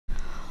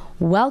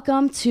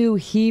Welcome to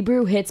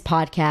Hebrew Hits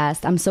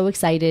Podcast. I'm so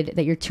excited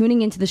that you're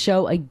tuning into the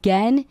show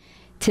again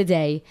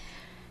today.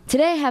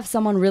 Today I have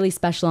someone really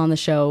special on the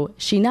show.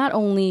 She not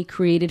only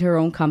created her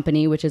own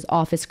company, which is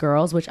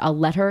OfficeGirlz, which I'll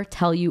let her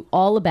tell you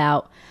all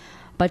about,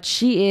 but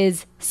she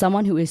is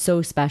someone who is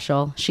so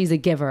special. She's a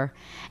giver.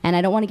 And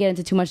I don't want to get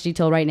into too much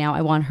detail right now.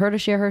 I want her to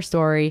share her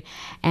story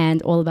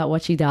and all about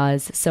what she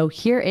does. So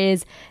here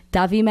is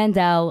Davii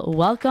Mandel.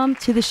 Welcome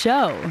to the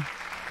show.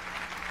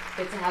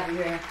 Good to have you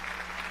here.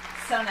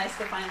 So nice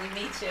to finally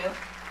meet you.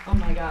 Oh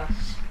my gosh.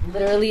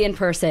 Literally in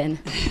person.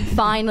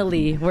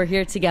 Finally, we're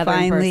here together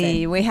in person.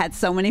 Finally, we had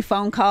so many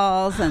phone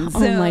calls and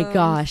Zooms. Oh my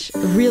gosh.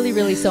 Really,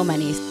 really so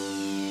many.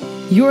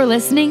 You're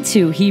listening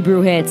to Hebrew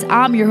Hits.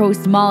 I'm your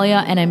host,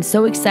 Malia, and I'm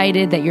so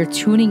excited that you're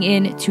tuning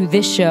in to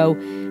this show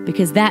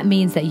because that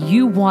means that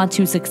you want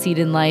to succeed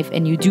in life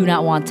and you do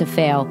not want to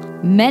fail.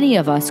 Many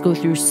of us go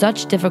through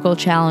such difficult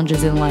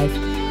challenges in life,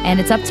 and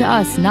it's up to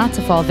us not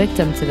to fall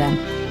victim to them.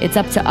 It's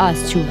up to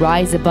us to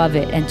rise above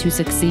it and to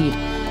succeed.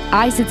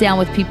 I sit down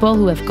with people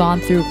who have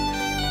gone through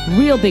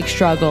real big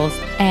struggles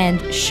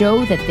and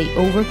show that they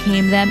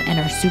overcame them and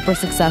are super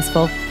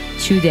successful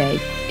today.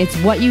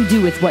 It's what you do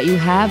with what you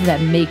have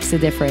that makes a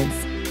difference.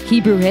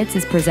 Hebrew Hits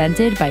is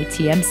presented by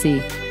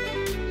TMC.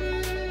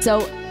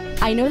 So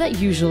I know that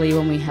usually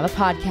when we have a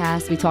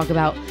podcast, we talk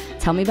about,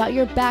 tell me about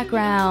your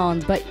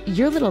background, but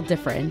you're a little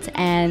different.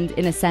 And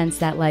in a sense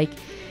that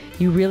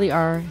you really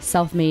are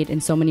self-made in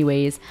so many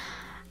ways.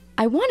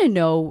 I want to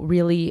know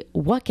really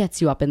what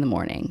gets you up in the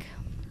morning.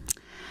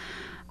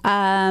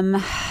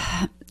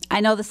 I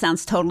know this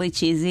sounds totally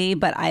cheesy,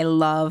 but I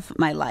love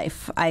my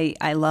life.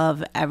 I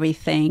love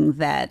everything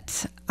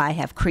that I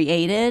have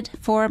created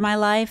for my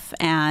life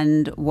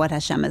and what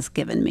Hashem has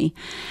given me.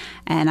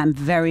 And I'm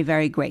very,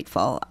 very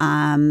grateful.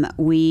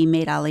 We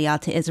made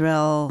Aliyah to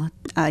Israel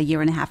a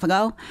year and a half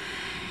ago.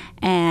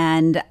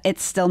 And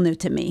it's still new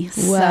to me.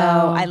 Wow.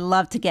 So I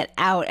love to get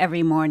out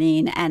every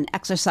morning and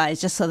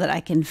exercise just so that I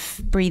can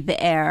breathe the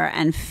air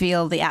and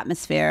feel the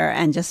atmosphere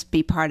and just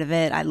be part of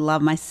it. I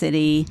love my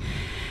city.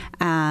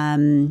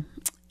 And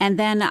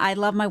then I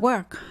love my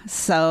work.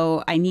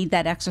 So I need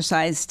that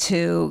exercise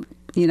to,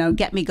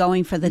 get me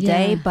going for the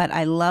day. But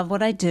I love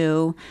what I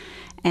do.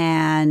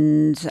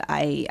 And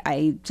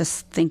I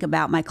just think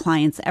about my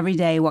clients every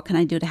day. What can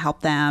I do to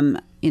help them?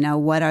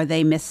 What are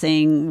they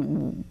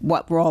missing?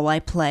 What role I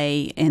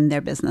play in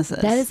their businesses.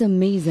 That is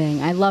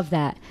amazing. I love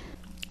that.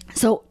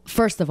 So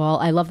first of all,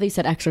 I love that you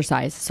said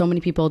exercise. So many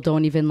people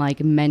don't even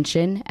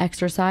mention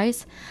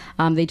exercise.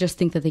 They just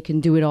think that they can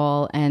do it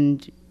all,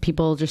 and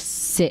people just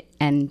sit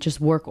and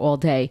just work all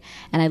day.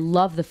 And I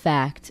love the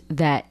fact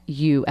that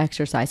you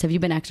exercise. Have you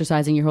been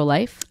exercising your whole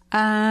life?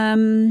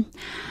 I'll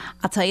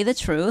tell you the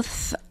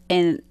truth.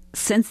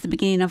 Since the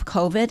beginning of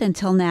COVID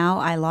until now,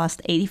 I lost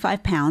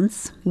 85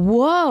 pounds.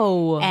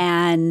 Whoa.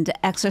 And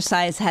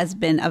exercise has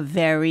been a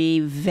very,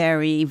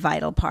 very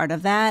vital part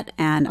of that.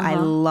 And I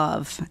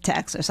love to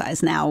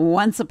exercise now.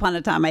 Once upon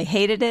a time, I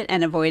hated it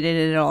and avoided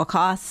it at all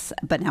costs,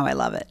 but now I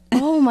love it.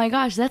 Oh my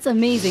gosh, that's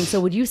amazing.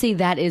 So would you say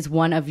that is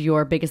one of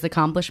your biggest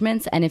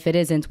accomplishments? And if it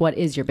isn't, what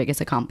is your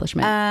biggest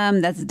accomplishment?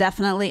 That's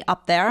definitely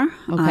up there.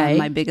 Okay.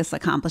 My biggest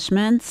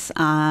accomplishments.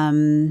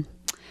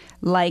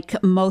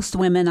 Like most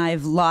women,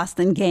 I've lost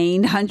and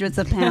gained hundreds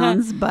of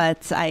pounds,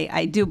 but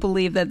I do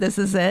believe that this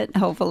is it,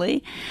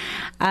 hopefully.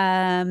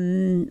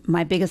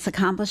 My biggest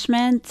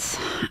accomplishment,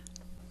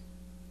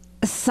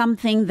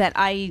 something that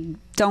I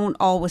don't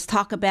always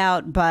talk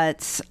about,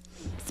 but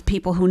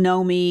people who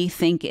know me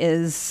think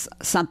is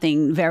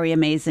something very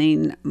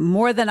amazing,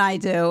 more than I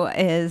do,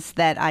 is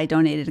that I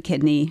donated a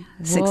kidney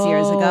 6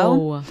 years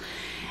ago.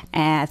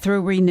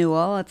 Through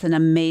Renewal. It's an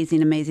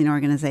amazing, amazing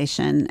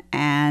organization.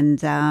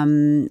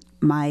 And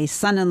my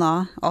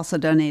son-in-law also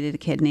donated a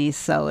kidney,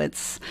 so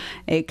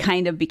it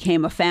kind of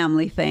became a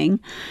family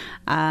thing.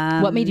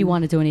 What made you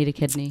want to donate a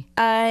kidney?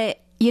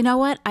 You know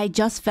what? I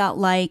just felt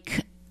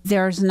like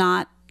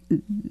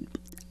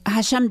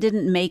Hashem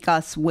didn't make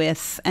us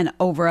with an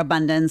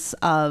overabundance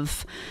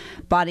of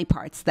body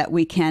parts that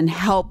we can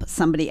help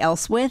somebody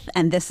else with,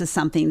 and this is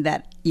something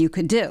that you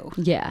could do.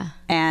 Yeah.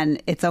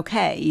 And it's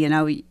okay,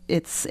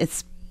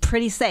 it's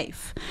pretty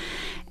safe.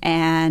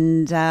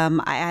 And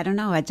I don't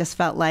know, I just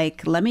felt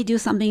like, let me do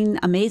something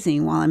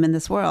amazing while I'm in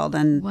this world.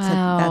 And wow. So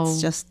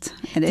that's just,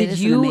 it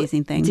is an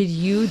amazing thing. Did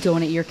you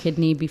donate your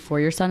kidney before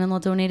your son-in-law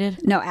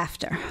donated? No,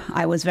 after.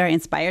 I was very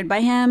inspired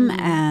by him,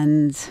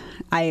 and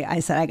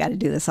I said, I got to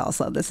do this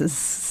also. That's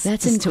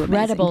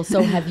incredible.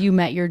 So have you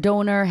met your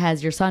donor?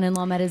 Has your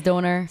son-in-law met his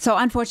donor? So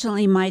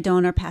unfortunately, my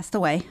donor passed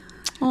away.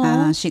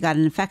 She got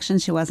an infection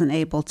she wasn't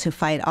able to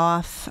fight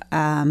off,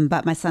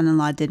 but my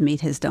son-in-law did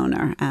meet his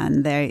donor,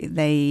 and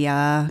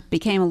they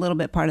became a little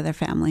bit part of their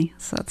family,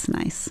 so it's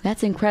nice.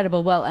 That's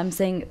incredible. Well, I'm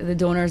saying the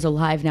donor is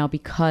alive now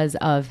because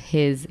of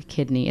his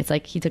kidney. It's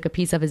like he took a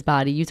piece of his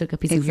body, you took a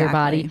piece of your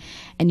body,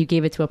 and you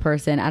gave it to a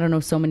person. I don't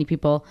know so many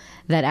people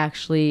that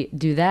actually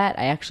do that.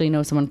 I actually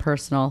know someone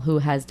personal who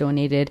has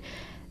donated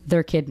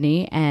their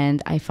kidney,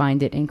 and I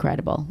find it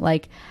incredible.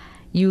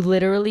 You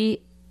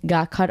literally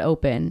got cut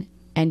open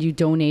and you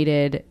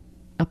donated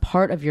a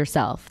part of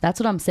yourself. That's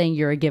what I'm saying.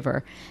 You're a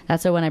giver.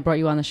 That's why when I brought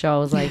you on the show, I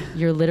was like,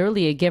 you're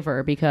literally a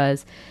giver,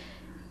 because,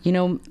 you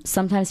know,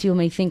 sometimes people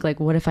may think like,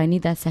 what if I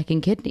need that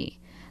second kidney?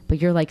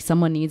 But you're like,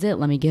 someone needs it,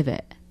 let me give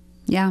it.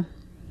 Yeah.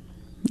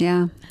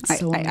 Yeah.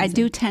 So I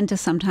do tend to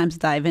sometimes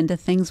dive into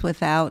things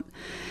without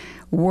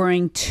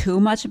worrying too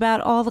much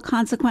about all the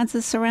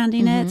consequences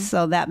surrounding it.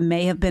 So that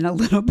may have been a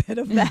little bit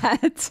of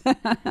that.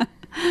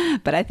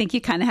 But I think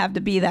you kind of have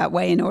to be that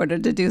way in order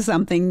to do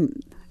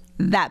something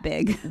that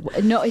big.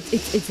 No,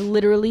 it's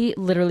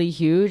literally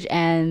huge.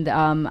 And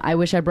I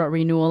wish I brought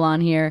Renewal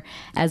on here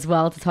as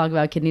well to talk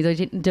about kidney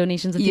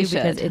donations with you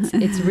because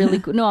it's really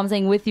cool. No, I'm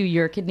saying with you,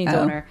 you're a kidney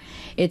donor.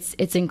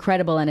 It's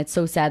incredible, and it's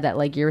so sad that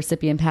like your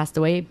recipient passed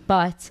away,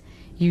 but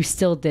you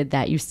still did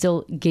that. You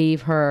still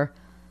gave her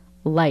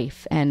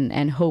life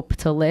and hope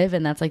to live,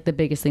 and that's like the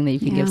biggest thing that you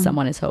can give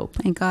someone is hope.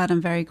 Thank God, I'm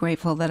very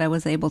grateful that I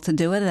was able to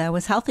do it, and I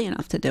was healthy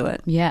enough to do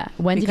it. Yeah.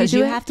 When did you do it? Because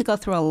you have to go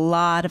through a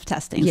lot of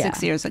testing.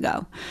 6 years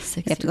ago.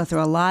 You have to go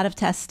through a lot of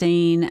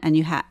testing,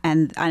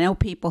 and I know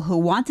people who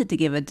wanted to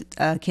give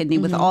a kidney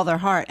with all their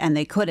heart, and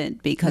they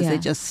couldn't because they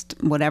just,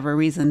 whatever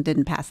reason,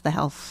 didn't pass the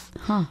health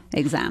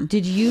exam.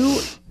 Did you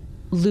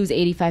lose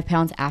 85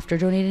 pounds after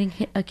donating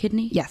a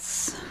kidney?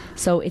 Yes.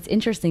 So it's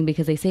interesting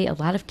because they say a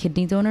lot of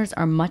kidney donors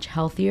are much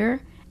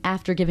healthier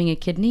after giving a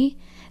kidney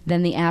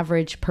than the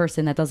average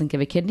person that doesn't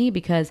give a kidney,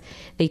 because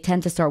they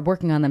tend to start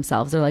working on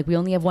themselves. They're like, we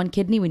only have one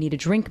kidney, we need to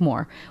drink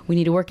more, we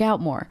need to work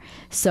out more.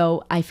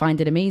 So I find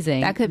it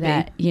amazing that could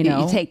be, you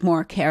know, you take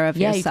more care of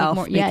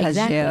yourself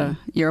because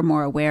you're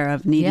more aware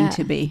of needing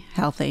to be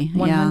healthy.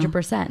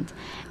 100%.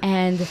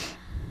 And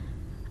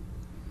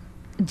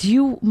do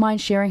you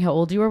mind sharing how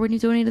old you were when you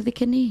donated the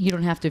kidney? You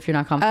don't have to if you're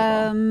not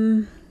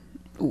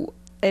comfortable.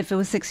 If it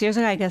was 6 years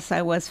ago, I guess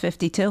I was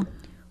 52.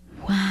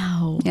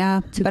 Wow.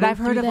 Yeah. But I've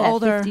heard of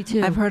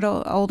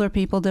older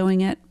people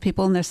doing it,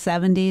 people in their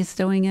 70s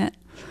doing it.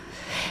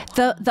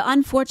 The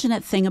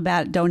unfortunate thing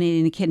about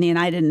donating a kidney, and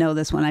I didn't know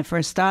this when I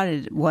first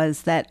started,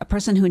 was that a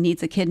person who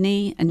needs a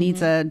kidney and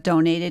needs a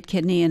donated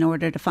kidney in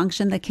order to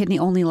function, the kidney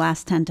only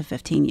lasts 10 to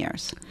 15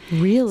 years.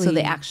 Really? So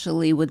they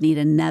actually would need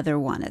another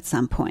one at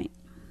some point.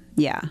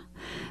 Yeah.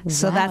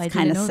 So that's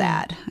kind of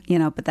sad, you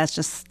know, but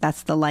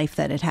that's the life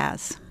that it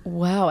has.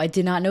 Wow, I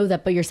did not know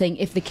that. But you're saying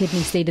if the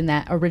kidney stayed in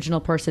that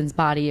original person's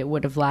body, it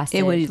would have lasted.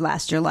 It would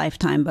last your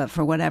lifetime, but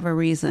for whatever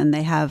reason,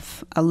 they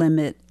have a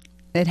limit.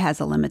 It has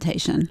a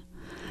limitation.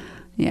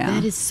 Yeah.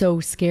 That is so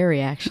scary,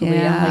 actually.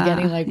 Yeah. I'm like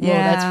getting like, whoa,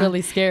 that's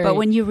really scary. But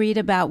when you read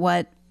about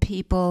what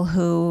people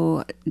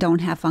who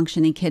don't have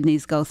functioning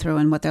kidneys go through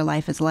and what their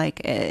life is like,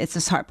 it's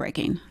just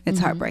heartbreaking. It's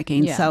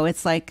heartbreaking. Yeah. So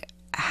it's like,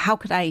 how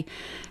could I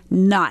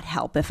not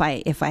help if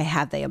I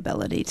have the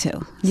ability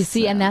to? You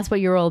see, and that's what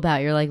you're all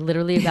about. You're like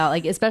literally about,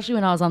 like, especially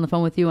when I was on the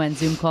phone with you and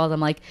Zoom calls, I'm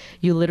like,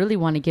 you literally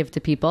want to give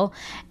to people.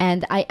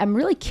 And I'm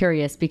really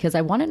curious because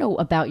I want to know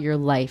about your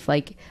life,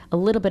 like a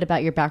little bit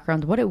about your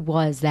background, what it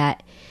was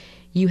that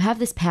you have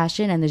this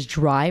passion and this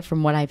drive,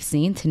 from what I've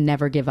seen, to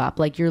never give up.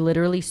 Like, you're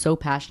literally so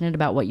passionate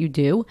about what you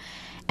do,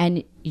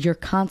 and you're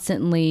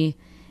constantly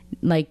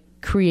like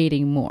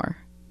creating more,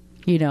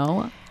 you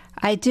know?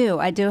 I do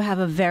have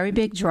a very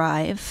big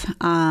drive.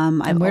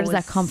 And where does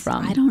that come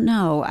from? I don't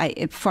know.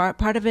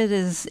 Part of it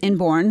is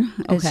inborn.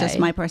 It's just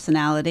my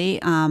personality.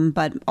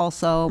 But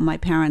also my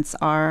parents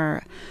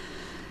are,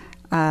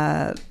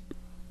 my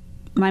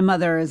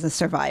mother is a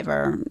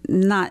survivor,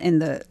 not in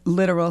the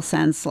literal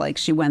sense, like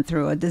she went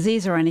through a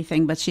disease or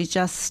anything, but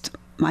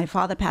my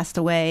father passed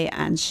away,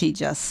 and she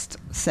just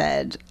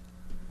said,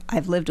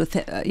 I've lived with,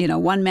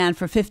 one man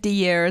for 50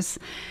 years,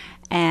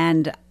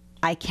 and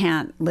I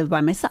can't live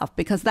by myself,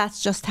 because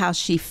that's just how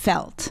she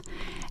felt.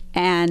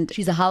 And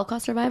she's a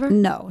Holocaust survivor?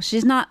 No,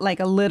 she's not like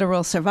a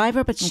literal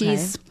survivor, but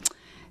she's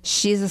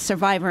a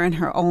survivor in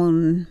her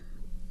own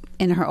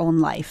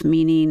life,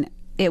 meaning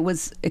it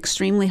was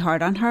extremely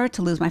hard on her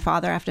to lose my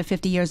father after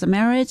 50 years of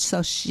marriage.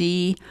 So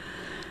she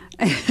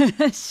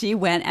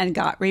went and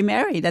got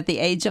remarried at the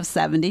age of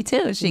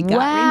 72. She got remarried.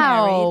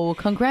 Wow,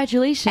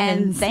 congratulations.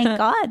 And thank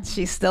God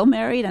she's still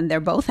married, and they're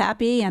both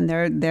happy, and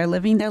they're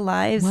living their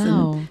lives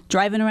and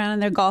driving around in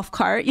their golf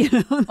cart,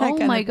 Oh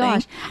my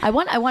gosh. I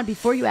want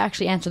before you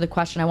actually answer the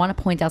question, I want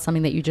to point out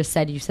something that you just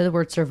said. You said the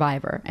word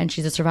survivor, and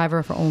she's a survivor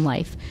of her own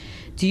life.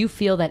 Do you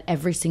feel that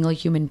every single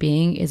human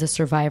being is a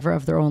survivor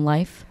of their own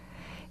life?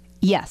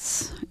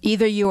 Yes.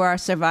 Either you are a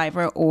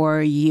survivor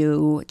or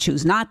you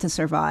choose not to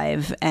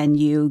survive and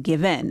you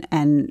give in.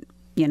 And,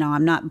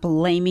 I'm not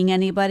blaming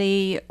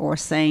anybody or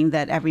saying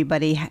that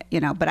everybody,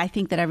 but I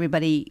think that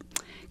everybody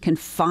can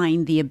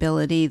find the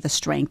ability, the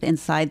strength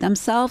inside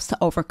themselves to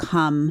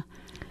overcome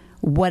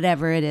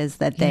whatever it is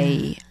that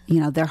they,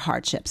 their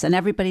hardships. And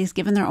everybody's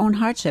given their own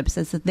hardships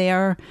as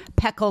their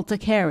peckle to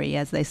carry,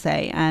 as they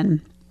say. And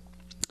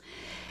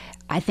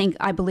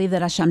I believe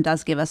that Hashem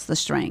does give us the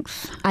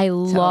strength. I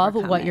love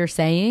what it. you're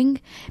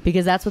saying,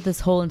 because that's what this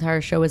whole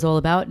entire show is all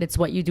about. It's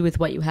what you do with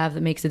what you have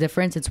that makes a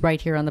difference. It's right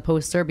here on the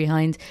poster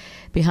behind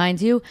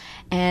you.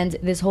 And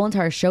this whole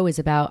entire show is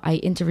about, I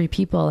interview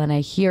people and I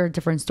hear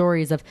different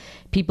stories of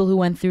people who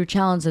went through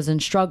challenges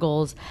and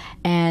struggles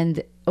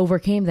and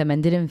overcame them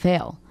and didn't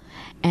fail.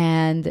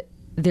 And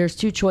there's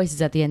two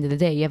choices at the end of the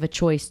day. You have a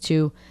choice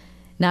to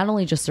not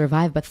only just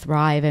survive, but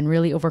thrive and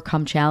really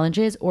overcome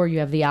challenges, or you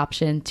have the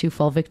option to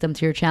fall victim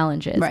to your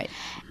challenges. Right.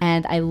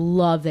 And I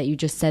love that you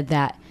just said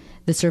that,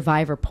 the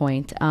survivor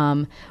point.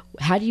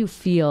 How do you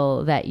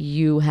feel that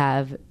you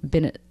have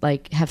been,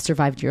 have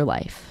survived your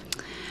life?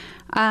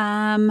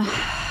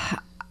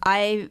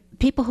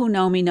 People who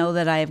know me know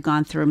that I have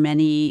gone through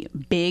many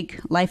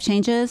big life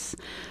changes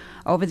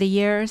over the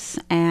years.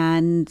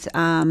 And,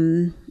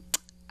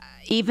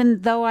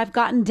 even though I've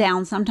gotten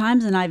down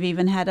sometimes, and I've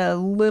even had a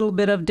little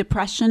bit of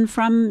depression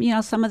from,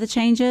 some of the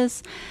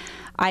changes,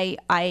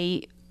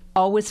 I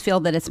always feel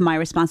that it's my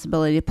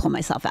responsibility to pull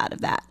myself out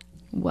of that.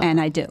 Wow. And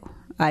I do.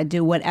 I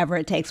do whatever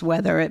it takes,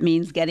 whether it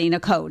means getting a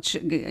coach,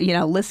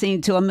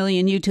 listening to 1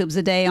 million YouTubes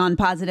a day on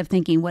positive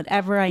thinking,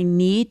 whatever I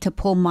need to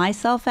pull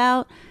myself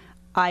out.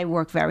 I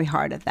work very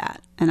hard at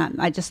that. And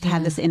I just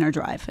have this inner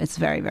drive. It's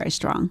very, very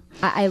strong.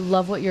 I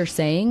love what you're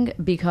saying,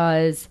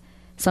 because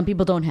some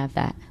people don't have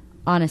that.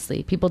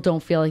 Honestly, people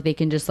don't feel like they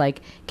can just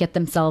get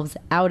themselves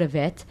out of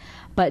it.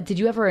 But did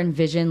you ever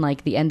envision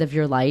the end of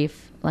your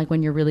life,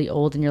 when you're really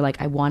old and you're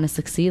I want to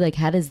succeed?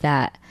 What does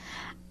that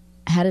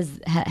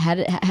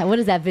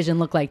vision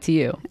look like to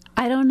you?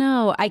 I don't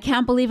know. I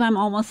can't believe I'm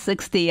almost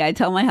 60. I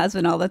tell my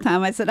husband all the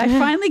time, I said, I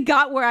finally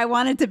got where I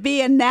wanted to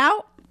be. And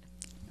now,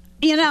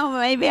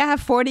 maybe I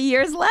have 40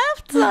 years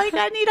left.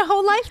 I need a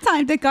whole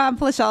lifetime to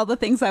accomplish all the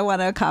things I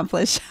want to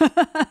accomplish.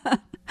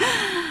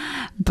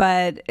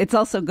 But it's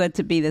also good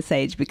to be this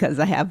age, because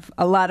I have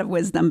a lot of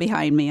wisdom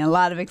behind me, a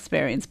lot of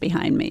experience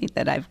behind me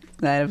that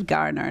I've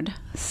garnered.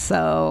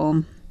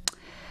 So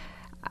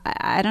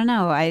I don't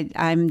know.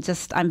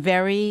 I'm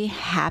very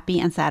happy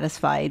and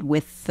satisfied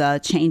with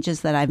the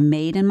changes that I've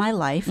made in my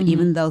life,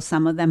 even though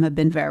some of them have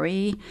been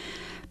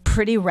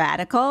pretty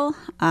radical.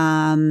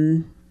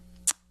 And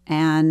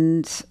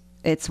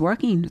it's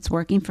working. It's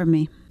working for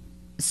me.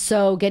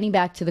 So getting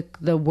back to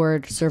the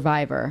word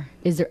survivor,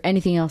 is there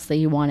anything else that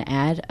you want to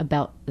add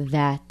about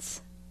that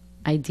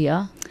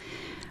idea?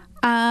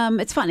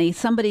 It's funny.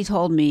 Somebody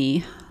told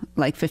me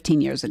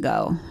 15 years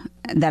ago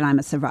that I'm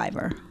a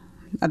survivor,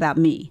 about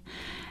me.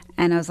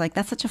 And I was like,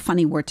 that's such a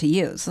funny word to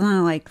use. And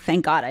I'm like,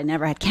 thank God I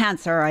never had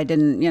cancer. I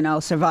didn't,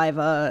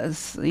 survive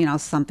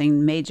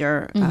something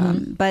major.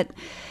 But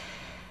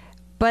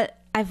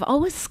I've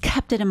always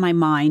kept it in my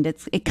mind.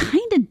 It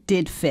kind of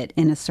did fit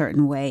in a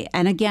certain way.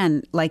 And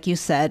again, like you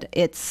said,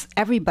 it's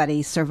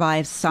everybody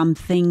survives some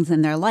things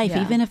in their life,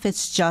 even if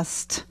it's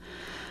just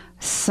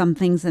some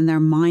things in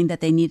their mind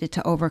that they needed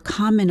to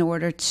overcome in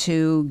order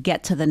to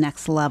get to the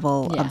next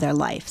level of their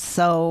life.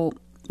 So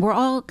we're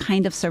all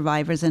kind of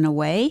survivors in a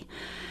way.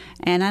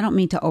 And I don't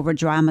mean to over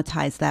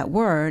dramatize that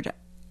word.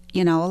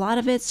 A lot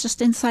of it's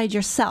just inside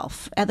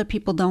yourself. Other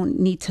people don't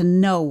need to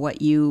know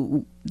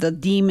the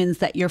demons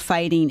that you're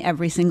fighting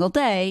every single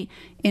day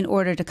in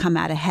order to come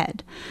out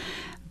ahead.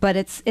 But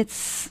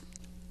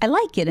I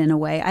like it in a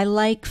way. I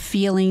like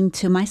feeling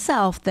to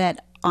myself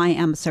that I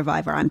am a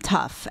survivor. I'm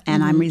tough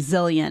and I'm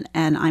resilient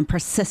and I'm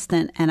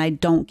persistent and I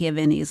don't give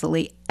in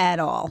easily at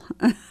all.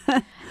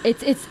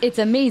 It's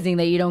amazing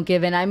that you don't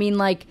give in. I mean,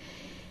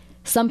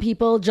 some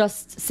people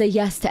just say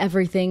yes to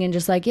everything and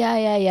just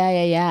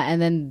yeah.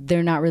 And then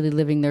they're not really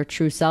living their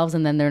true selves,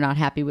 and then they're not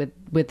happy with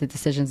the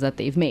decisions that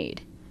they've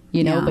made,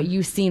 but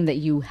you seem that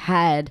you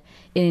had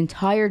an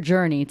entire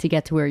journey to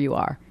get to where you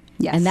are.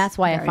 Yes, and that's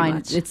why I find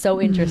it's so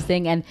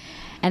interesting. And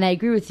I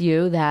agree with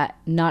you that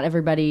not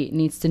everybody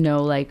needs to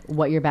know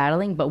what you're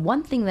battling. But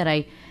one thing that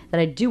I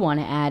do want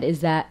to add is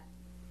that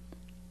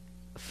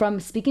from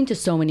speaking to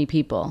so many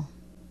people,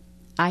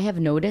 I have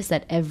noticed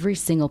that every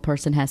single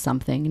person has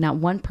something. Not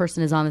one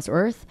person is on this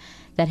earth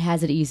that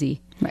has it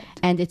easy. Right.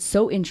 And it's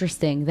so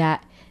interesting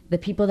that the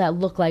people that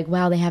look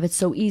wow, they have it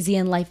so easy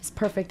and life is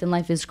perfect and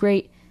life is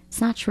great.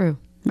 It's not true.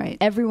 Right.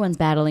 Everyone's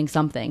battling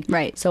something.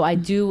 Right. So I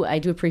do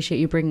appreciate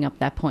you bringing up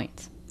that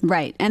point.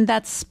 Right. And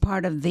that's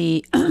part of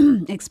the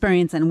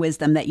experience and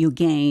wisdom that you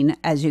gain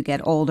as you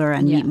get older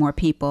and meet more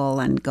people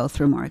and go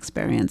through more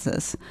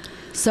experiences.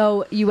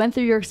 So you went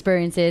through your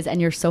experiences and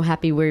you're so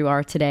happy where you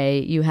are today.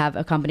 You have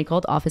a company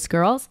called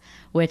OfficeGirlz,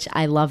 which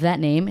I love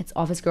that name. It's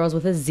OfficeGirlz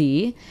with a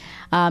Z.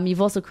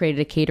 You've also created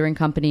a catering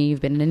company.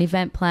 You've been an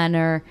event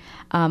planner.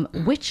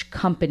 Which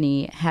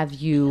company have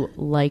you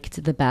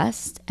liked the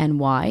best and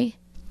why?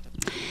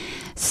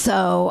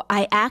 So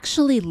I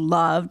actually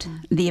loved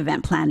the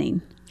event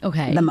planning.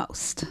 Okay. The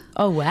most.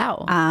 Oh,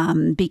 wow.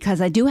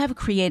 Because I do have a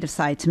creative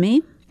side to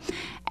me.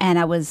 And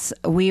I was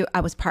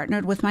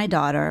partnered with my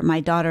daughter. My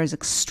daughter is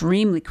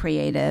extremely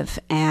creative,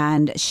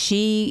 and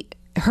she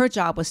her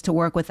job was to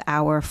work with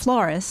our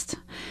florist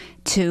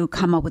to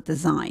come up with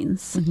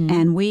designs.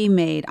 And we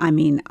made, I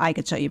mean, I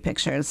could show you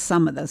pictures.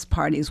 Some of those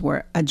parties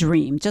were a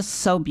dream, just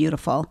so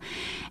beautiful.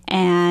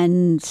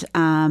 And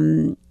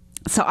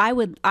so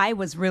I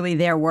was really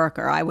their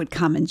worker. I would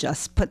come and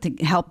just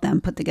help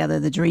them put together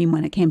the dream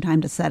when it came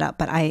time to set up.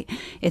 But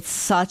it's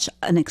such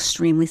an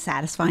extremely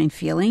satisfying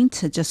feeling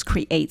to just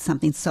create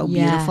something so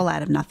beautiful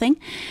out of nothing.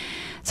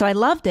 So I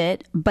loved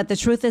it. But the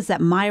truth is that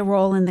my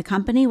role in the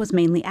company was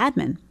mainly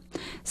admin.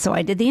 So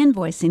I did the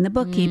invoicing, the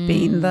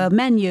bookkeeping, the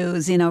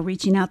menus,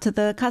 reaching out to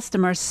the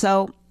customers.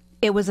 So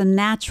it was a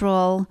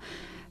natural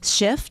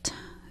shift.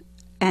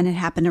 And it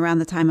happened around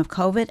the time of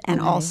COVID and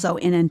also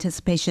in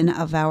anticipation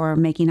of our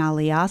making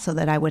Aliyah, so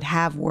that I would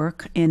have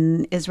work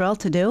in Israel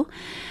to do,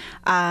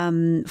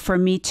 for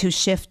me to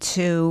shift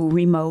to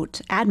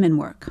remote admin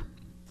work.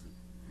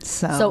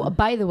 So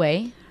by the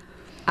way,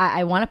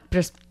 I want to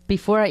just,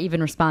 before I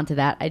even respond to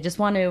that, I just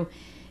want to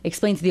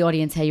explain to the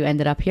audience how you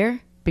ended up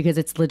here, because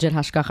it's legit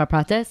hashgacha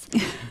pratis.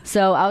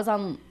 So I was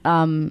on,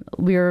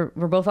 we're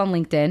both on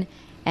LinkedIn,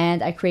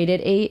 and I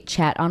created a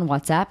chat on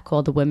WhatsApp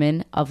called the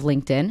Women of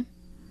LinkedIn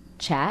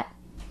chat,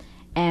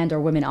 or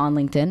Women on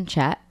LinkedIn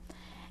chat.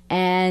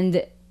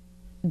 And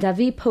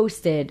Davii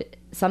posted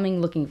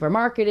something looking for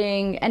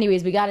marketing.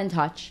 Anyways, we got in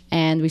touch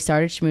and we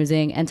started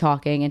schmoozing and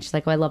talking. And she's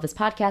like, oh, I love this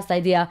podcast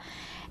idea.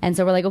 And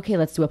so we're like, okay,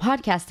 let's do a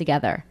podcast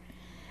together.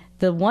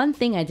 The one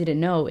thing I didn't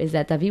know is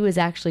that Davii was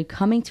actually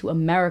coming to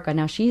America.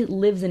 Now, she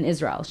lives in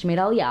Israel. She made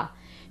Aliyah.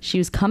 She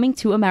was coming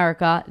to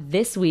America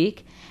this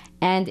week.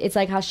 And it's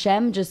like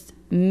Hashem just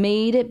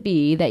made it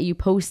be that you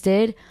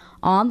posted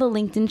on the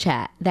LinkedIn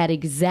chat that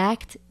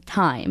exact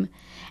time.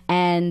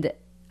 And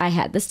I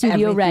had the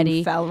studio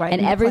ready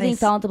and everything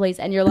fell into place.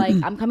 And you're like,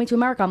 I'm coming to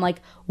America. I'm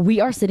like, we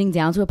are sitting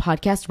down to a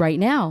podcast right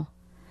now.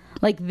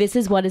 Like, this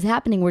is what is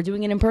happening. We're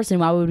doing it in person.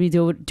 Why would we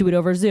do it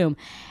over Zoom?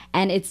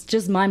 And it's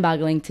just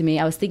mind-boggling to me.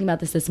 I was thinking about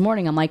this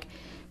morning. I'm like,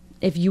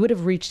 if you would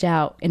have reached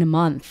out in a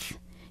month,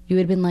 you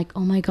would have been like,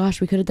 oh my gosh,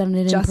 we could have done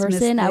it in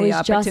person. I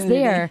was just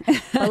there.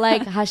 But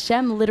like,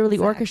 Hashem literally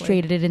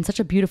orchestrated it in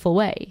such a beautiful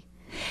way.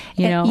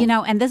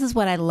 And this is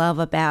what I love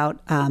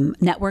about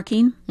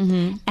networking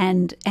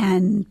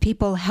and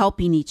people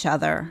helping each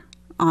other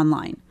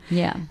online.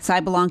 Yeah. So I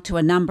belong to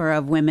a number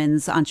of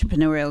women's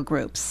entrepreneurial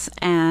groups.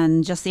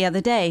 And just the other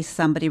day,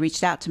 somebody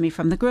reached out to me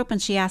from the group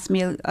and she asked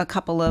me a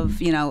couple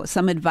of,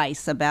 some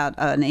advice about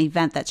an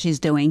event that she's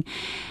doing.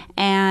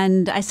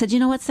 And I said, you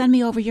know what, send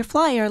me over your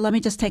flyer. Let me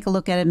just take a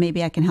look at it.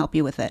 Maybe I can help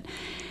you with it.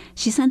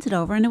 She sent it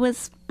over and it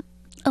was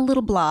a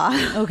little blah.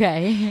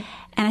 Okay.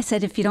 And I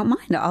said, if you don't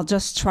mind, I'll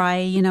just try,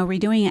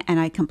 redoing it. And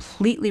I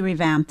completely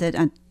revamped it,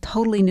 a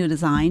totally new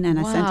design. And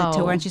I sent it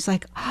to her and she's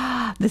like,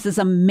 this is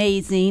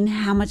amazing.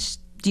 How much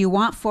do you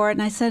want for it?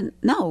 And I said,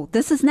 no,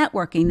 this is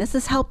networking. This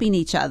is helping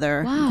each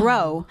other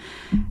grow.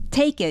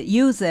 Take it,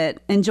 use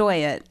it, enjoy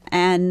it.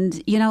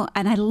 And,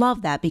 and I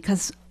love that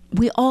because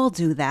we all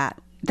do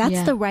that.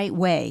 That's the right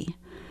way.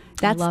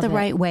 That's the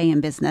right way in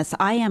business.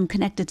 I am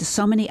connected to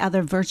so many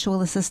other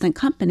virtual assistant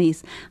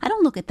companies. I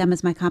don't look at them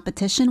as my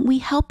competition. We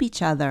help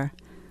each other.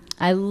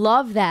 I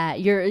love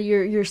that.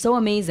 You're so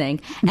amazing.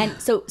 And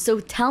so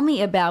tell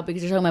me about,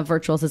 because you're talking about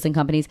virtual assistant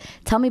companies,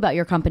 tell me about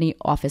your company,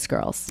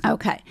 OfficeGirlz.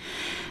 Okay.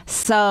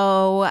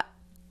 So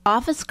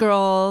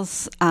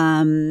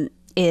OfficeGirlz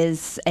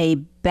is a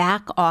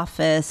back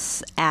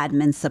office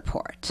admin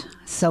support.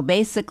 So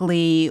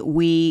basically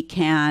we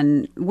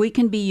can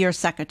be your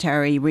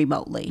secretary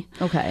remotely.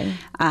 Okay.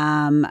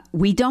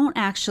 We don't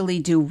actually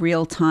do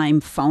real-time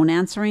phone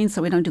answering,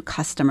 so we don't do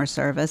customer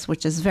service,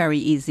 which is very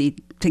easy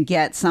to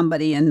get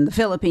somebody in the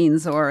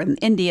Philippines or in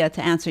India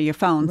to answer your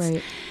phones.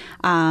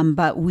 Right.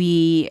 But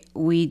we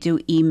do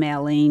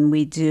emailing,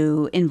 we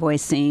do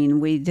invoicing,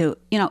 we do,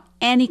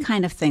 any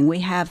kind of thing.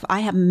 I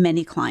have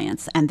many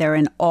clients and they're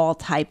in all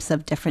types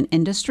of different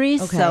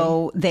industries. Okay.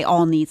 So they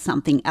all need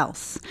something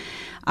else.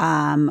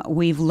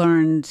 We've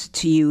learned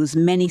to use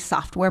many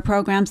software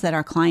programs that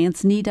our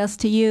clients need us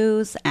to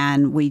use.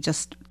 And we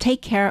just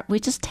take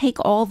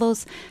all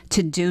those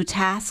to-do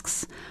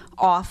tasks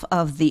off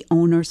of the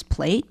owner's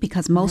plate,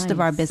 because most of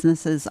our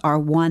businesses are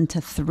 1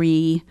 to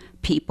 3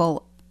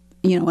 people,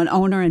 an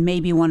owner and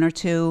maybe 1 or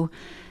 2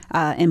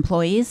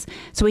 employees.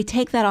 So we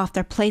take that off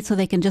their plate so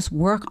they can just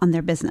work on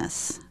their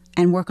business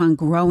and work on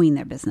growing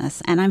their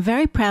business. And I'm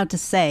very proud to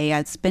say,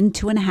 it's been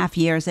 2.5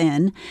 years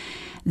in,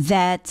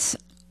 that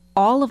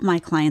all of my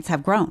clients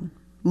have grown.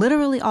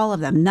 Literally all of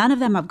them. None of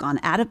them have gone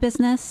out of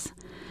business.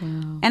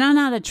 Wow. And I'm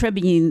not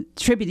attributing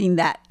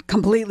that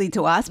completely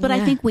to us, but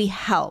I think we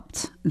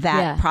helped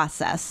that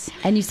process.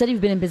 And you said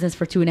you've been in business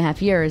for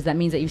 2.5 years. That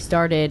means that you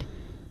started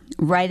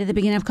right at the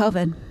beginning of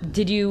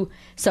COVID.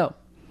 So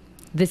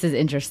this is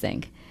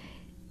interesting.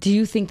 Do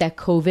you think that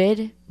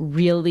COVID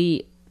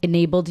really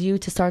enabled you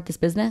to start this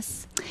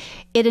business?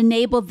 It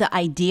enabled the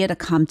idea to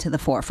come to the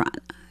forefront.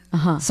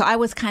 So I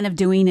was kind of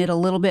doing it a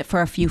little bit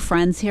for a few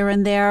friends here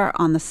and there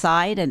on the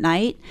side at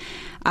night.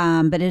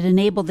 But it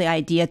enabled the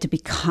idea to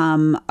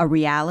become a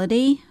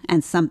reality.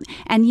 And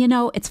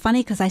it's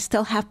funny because I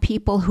still have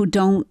people who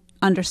don't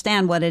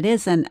understand what it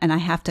is, and I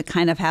have to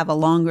kind of have a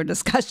longer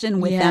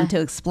discussion with them to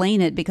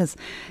explain it, because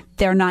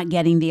they're not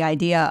getting the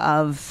idea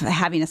of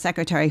having a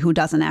secretary who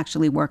doesn't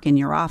actually work in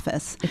your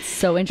office. It's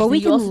so interesting. But we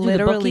you can also do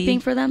the bookkeeping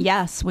for them?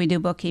 Yes, we do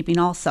bookkeeping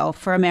also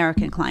for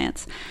American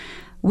clients.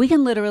 We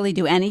can literally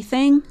do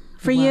anything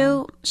for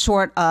you,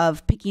 short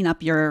of picking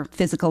up your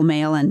physical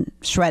mail and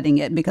shredding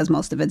it, because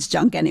most of it's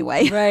junk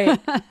anyway. Right.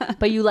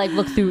 But you like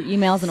look through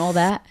emails and all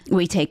that?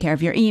 We take care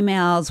of your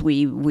emails.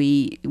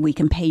 We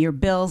can pay your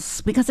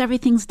bills, because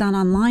everything's done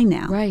online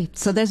now. Right.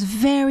 So there's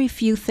very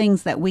few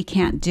things that we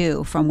can't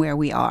do from where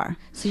we are.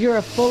 So you're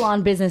a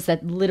full-on business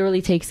that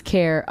literally takes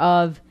care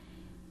of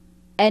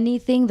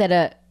anything that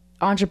a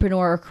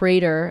entrepreneur or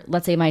creator,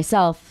 let's say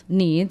myself,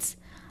 needs.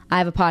 I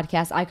have a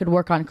podcast. I could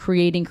work on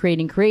creating,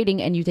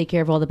 and you take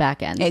care of all the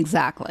back end.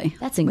 Exactly.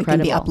 That's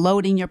incredible. We can be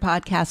uploading your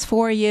podcast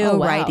for you,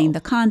 writing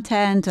the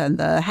content and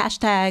the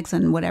hashtags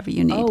and whatever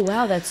you need. Oh,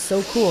 wow. That's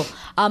so cool.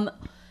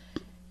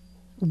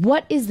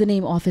 What is the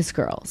name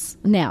OfficeGirlz?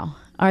 Now,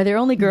 are there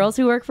only girls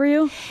who work for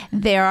you?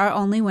 There are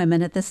only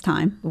women at this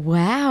time.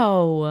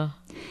 Wow.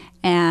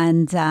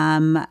 And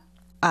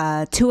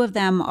two of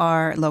them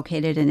are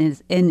located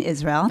in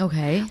Israel.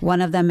 Okay. One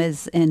of them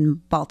is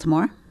in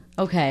Baltimore.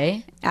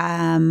 Okay.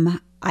 I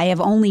have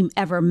only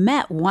ever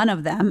met one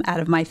of them out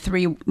of my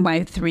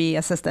three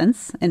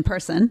assistants in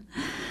person.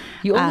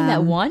 You only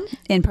met one?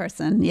 In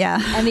person,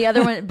 yeah. And the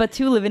other one, but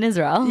two live in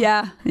Israel.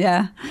 Yeah.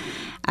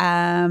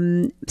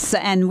 So,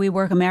 and we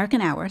work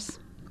American hours.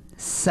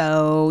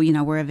 So,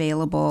 we're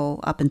available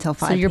up until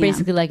 5 So you're p.m.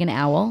 basically like an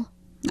owl?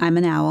 I'm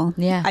an owl.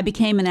 Yeah. I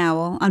became an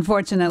owl,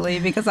 unfortunately,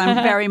 because I'm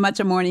very much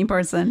a morning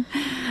person.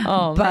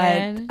 Oh, but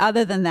man.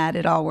 Other than that,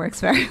 it all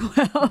works very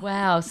well.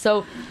 Wow.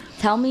 So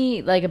tell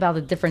me like about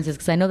the differences,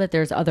 because I know that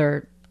there's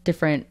other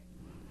different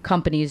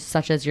companies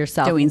such as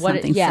yourself doing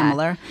something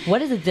similar.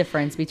 What is the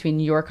difference between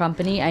your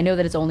company? I know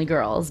that it's only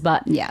girls,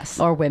 but yes,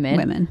 or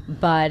women.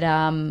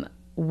 But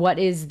what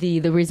is the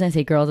reason I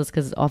say girls is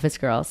because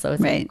OfficeGirlz, so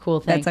it's a cool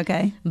thing. That's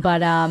okay.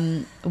 But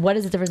what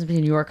is the difference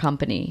between your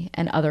company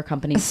and other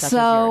companies such as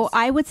yours? So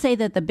I would say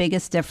that the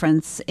biggest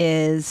difference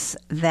is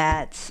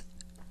that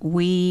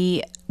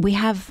we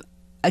have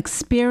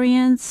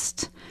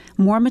experienced,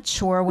 more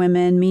mature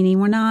women, meaning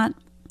we're not,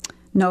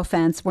 no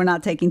offense, we're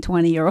not taking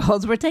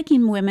 20-year-olds. We're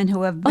taking women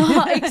who have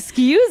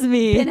excuse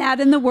me, been out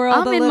in the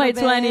world I'm in my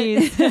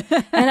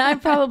 20s, and I'm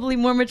probably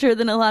more mature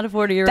than a lot of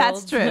 40-year-olds.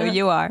 That's true.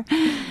 You are.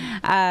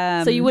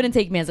 So you wouldn't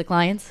take me as a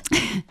client?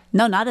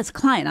 No, not as a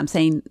client. I'm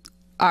saying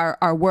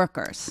our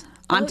workers.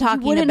 I'm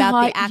talking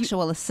about the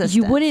actual assistants.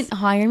 You wouldn't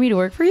hire me to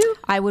work for you?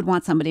 I would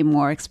want somebody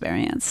more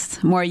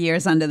experienced, more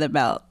years under the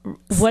belt.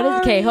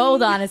 Okay,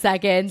 hold on a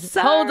second.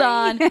 Hold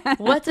on.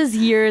 What does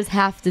years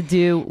have to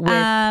do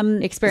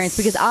with experience?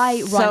 Because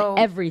I run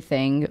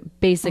everything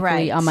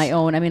basically on my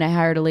own. I mean, I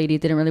hired a lady.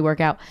 It didn't really work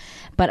out.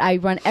 But I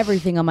run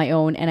everything on my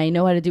own, and I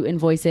know how to do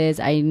invoices.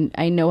 I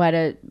know how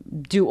to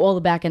do all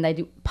the back end. I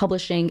do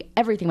publishing,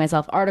 everything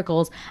myself,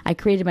 articles. I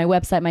created my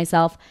website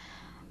myself.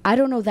 I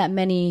don't know that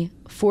many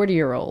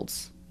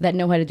 40-year-olds that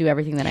know how to do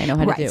everything that I know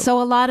how to do. So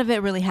a lot of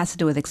it really has to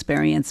do with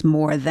experience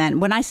more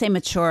than, when I say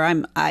mature,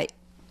 I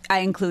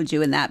include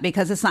you in that,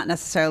 because it's not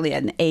necessarily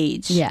an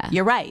age. Yeah.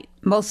 You're right.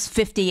 Most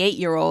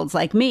 58-year-olds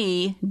like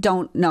me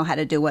don't know how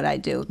to do what I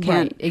do.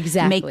 Can't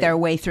make their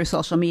way through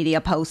social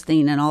media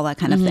posting and all that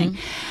kind of thing.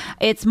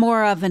 It's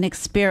more of an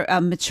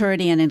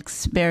maturity and an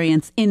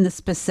experience in the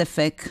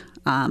specific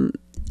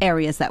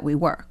areas that we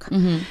work.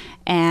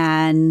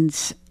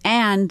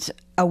 And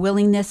a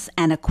willingness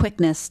and a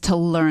quickness to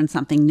learn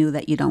something new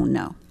that you don't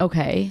know.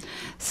 Okay.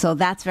 So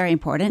that's very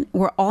important.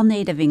 We're all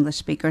native English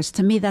speakers.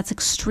 To me, that's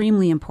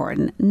extremely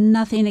important.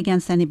 Nothing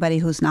against anybody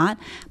who's not,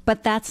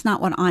 but that's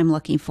not what I'm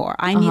looking for.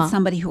 I need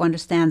somebody who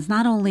understands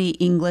not only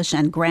English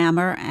and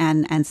grammar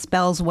and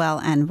spells well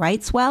and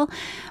writes well,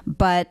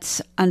 but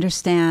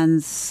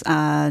understands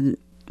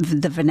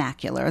the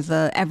vernacular,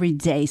 the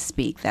everyday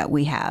speak that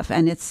we have.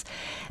 And it's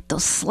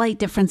those slight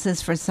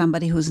differences for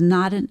somebody who's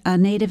not a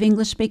native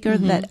English speaker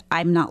that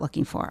I'm not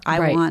looking for.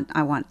 I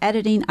want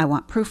editing, I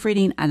want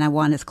proofreading, and I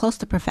want as close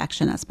to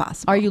perfection as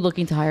possible. Are you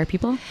looking to hire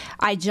people?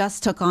 I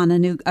just took on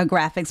a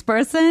graphics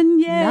person.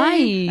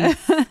 Yay!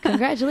 Nice.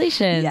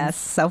 Congratulations. Yes,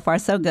 so far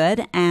so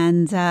good.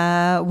 And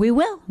we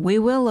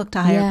will look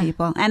to hire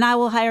people. And I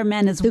will hire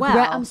men as well.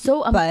 I'm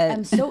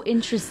so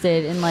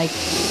interested in like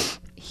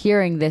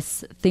hearing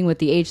this thing with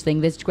the age thing.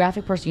 This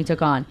graphic person you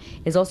took on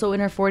is also in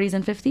her 40s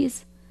and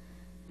 50s?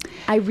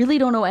 I really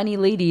don't know any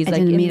ladies. I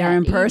didn't meet her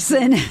in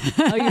person.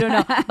 Oh, you don't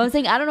know? I was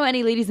saying I don't know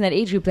any ladies in that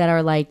age group that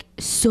are like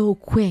so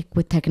quick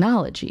with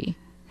technology.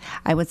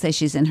 I would say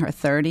she's in her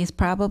 30s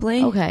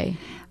probably. Okay.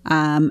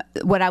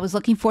 What I was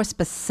looking for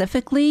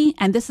specifically,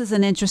 and this is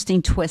an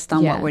interesting twist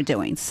on what we're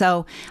doing.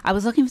 So I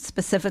was looking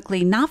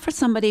specifically not for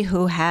somebody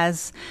who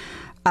has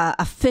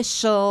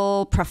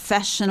official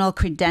professional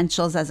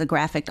credentials as a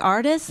graphic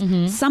artist,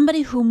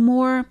 somebody who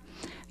more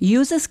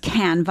uses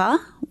Canva,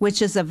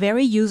 which is a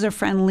very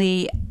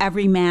user-friendly,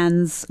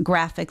 everyman's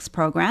graphics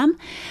program,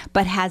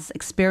 but has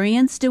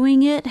experience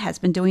doing it, has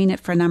been doing it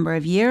for a number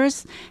of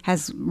years,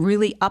 has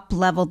really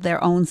up-leveled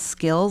their own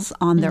skills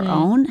on their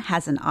own,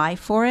 has an eye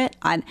for it.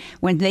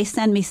 When they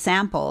send me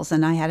samples,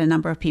 and I had a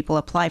number of people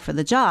apply for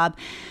the job,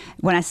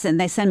 when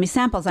they send me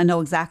samples, I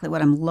know exactly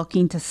what I'm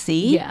looking to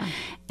see. Yeah.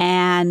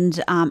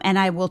 And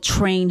I will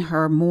train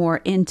her more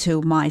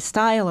into my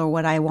style or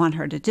what I want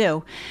her to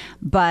do.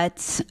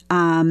 But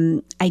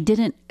I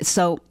didn't.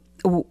 So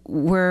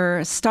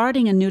we're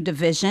starting a new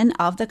division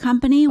of the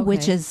company,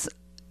 which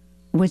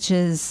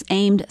is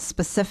aimed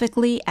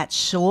specifically at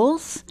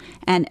shuls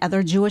and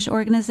other Jewish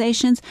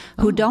organizations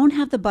who don't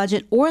have the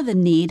budget or the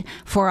need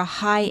for a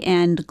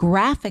high-end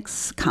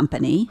graphics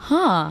company,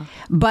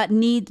 but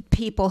need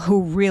people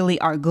who really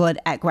are good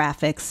at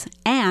graphics.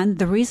 And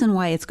the reason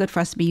why it's good for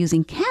us to be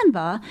using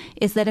Canva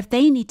is that if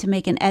they need to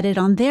make an edit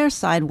on their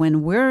side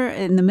when we're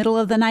in the middle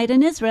of the night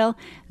in Israel,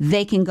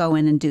 they can go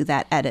in and do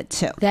that edit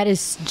too. That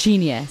is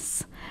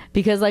genius.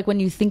 Because like when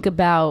you think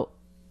about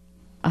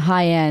a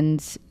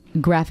high-end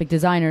graphic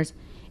designers,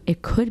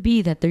 it could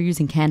be that they're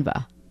using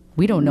Canva.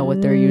 We don't know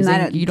what they're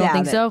using. You don't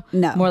think so?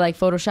 No. More like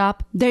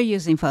Photoshop? They're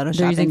using Photoshop.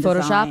 They're using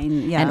Photoshop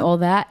design, and all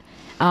that.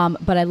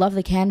 But I love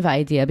the Canva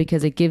idea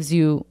because it gives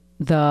you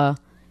the...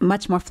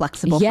 much more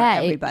flexible for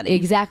everybody.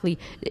 Exactly.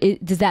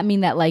 Does that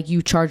mean that like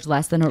you charge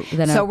less than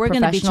a So we're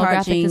going to be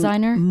graphic charging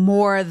designer?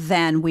 more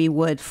than we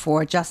would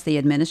for just the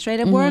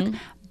administrative work,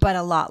 but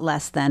a lot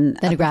less than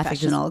a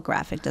professional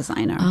graphic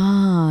designer.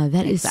 Ah,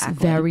 that is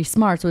very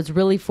smart. So it's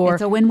really for...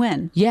 It's a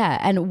win-win. Yeah.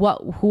 And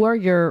who are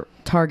your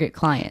target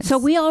clients? So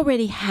we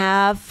already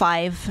have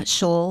 5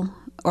 shul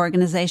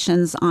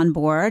organizations on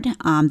board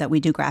that we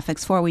do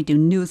graphics for. We do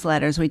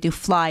newsletters, we do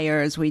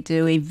flyers, we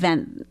do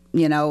event,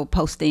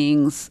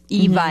 postings,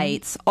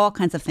 evites, all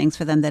kinds of things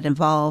for them that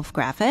involve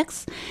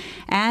graphics.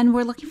 And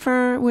we're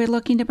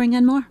looking to bring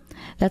in more.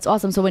 That's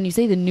awesome. So when you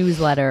say the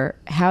newsletter,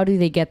 how do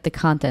they get the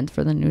content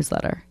for the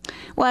newsletter?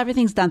 Well,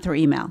 everything's done through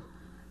email.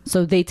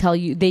 So they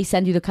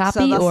send you the copy?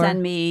 So they'll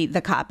send me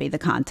the copy, the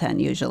content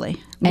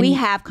usually. And we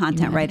have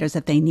content writers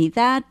if they need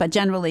that, but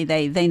generally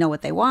they know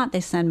what they want. They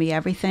send me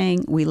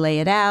everything. We lay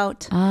it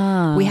out.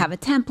 We have a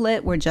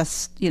template. We're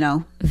just,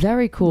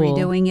 very cool,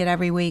 redoing it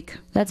every week.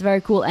 That's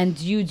very cool. And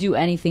do you do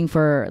anything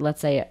for,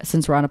 let's say,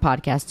 since we're on a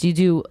podcast, do you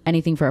do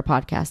anything for a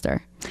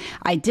podcaster?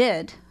 I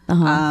did.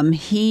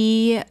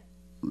 He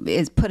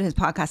is put his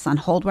podcast on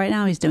hold right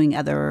now. He's doing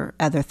other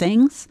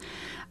things.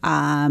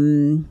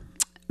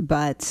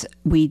 But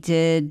we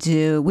didn't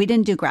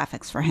do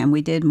graphics for him.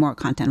 We did more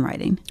content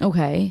writing.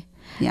 Okay.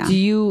 Yeah. Do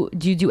you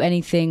do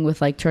anything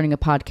with like turning a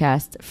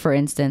podcast, for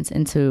instance,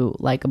 into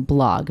like a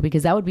blog?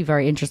 Because that would be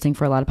very interesting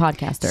for a lot of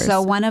podcasters.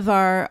 So one of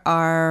our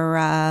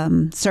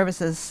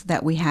services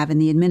that we have in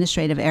the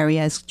administrative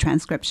area is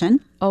transcription.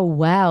 Oh,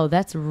 wow.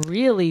 That's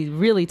really,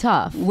 really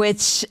tough.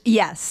 Which,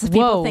 yes,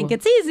 people think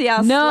it's easy.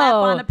 I'll slap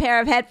on a pair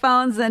of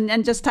headphones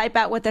and just type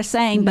out what they're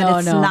saying.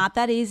 But it's not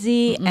that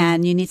easy.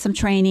 And you need some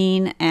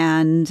training.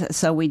 And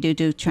so we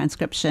do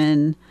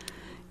transcription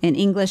in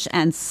English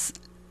and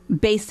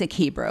basic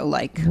Hebrew,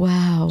 like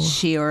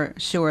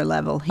shiur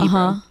level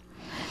Hebrew.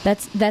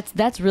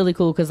 That's really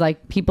cool because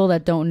like people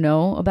that don't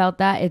know about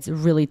that, it's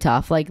really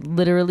tough. Like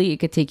literally, it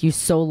could take you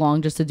so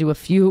long just to do a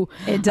few.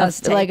 It does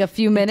take, like a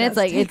few minutes.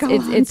 Like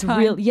it's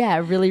real. Yeah,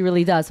 it really,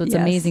 really does. So it's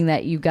amazing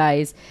that you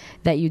guys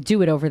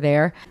do it over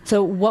there.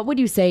 So what would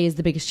you say is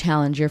the biggest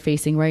challenge you're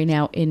facing right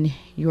now in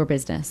your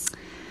business?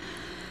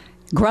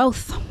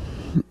 Growth.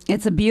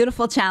 It's a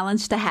beautiful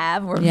challenge to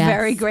have. We're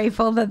very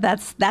grateful that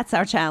that's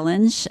our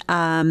challenge.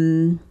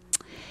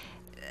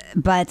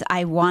 But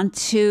I want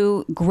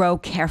to grow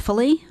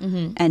carefully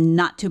and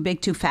not too big,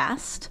 too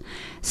fast,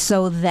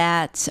 so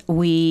that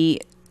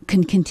we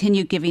can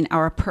continue giving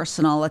our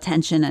personal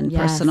attention and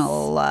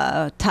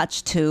personal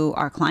touch to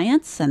our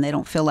clients, and they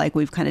don't feel like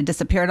we've kind of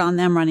disappeared on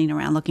them running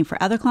around looking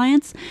for other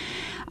clients,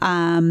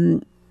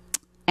 and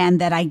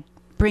that I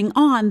bring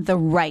on the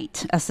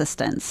right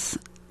assistants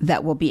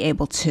that will be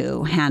able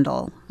to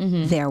handle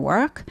their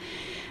work.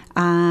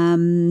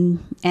 And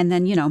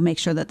then, make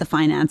sure that the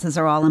finances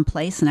are all in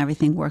place and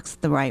everything works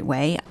the right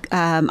way.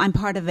 I'm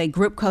part of a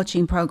group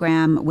coaching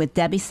program with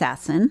Debbie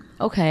Sasson.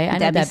 Okay, I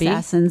know Debbie.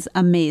 Sasson's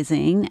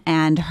amazing.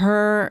 And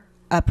her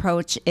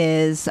approach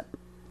is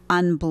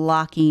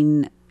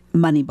unblocking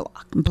money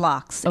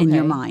blocks in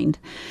your mind,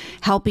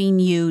 helping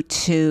you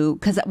to,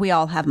 because we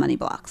all have money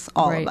blocks,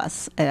 all of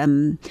us,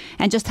 and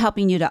just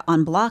helping you to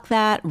unblock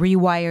that,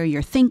 rewire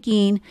your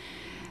thinking.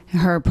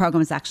 Her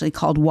program is actually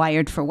called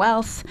Wired for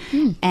Wealth.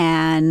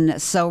 And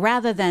so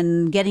rather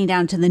than getting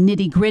down to the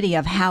nitty gritty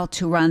of how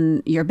to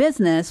run your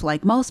business,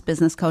 like most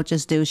business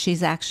coaches do,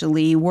 she's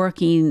actually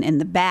working in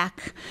the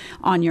back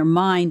on your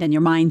mind and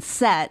your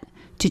mindset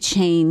to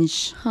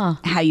change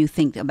how you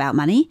think about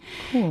money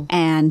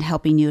and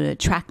helping you to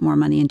attract more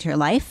money into your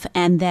life.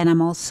 And then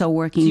I'm also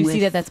working with... Do you see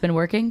that that's been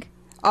working?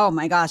 Oh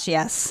my gosh,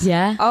 yes.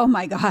 Yeah? Oh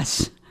my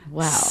gosh.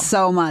 Wow.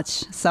 So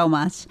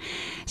much.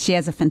 She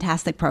has a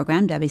fantastic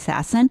program, Debbie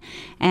Sasson.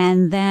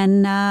 And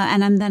then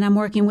I'm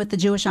working with the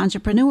Jewish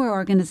Entrepreneur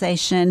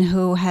Organization,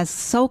 who has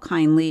so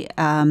kindly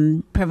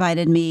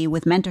provided me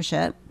with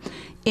mentorship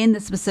in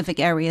the specific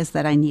areas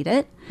that I need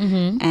it.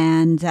 Mm-hmm.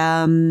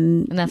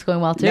 And that's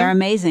going well too? They're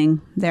amazing.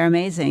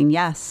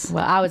 Yes.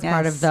 Well, I was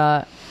part of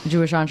the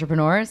Jewish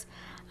Entrepreneurs.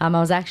 I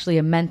was actually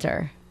a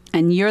mentor.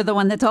 And you're the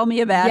one that told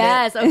me about it.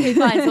 Yes. Okay,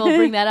 fine. So we'll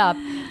bring that up.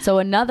 So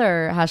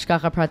another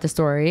Hashgacha Prata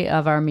story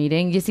of our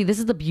meeting. You see, this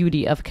is the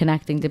beauty of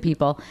connecting to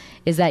people,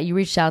 is that you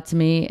reached out to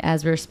me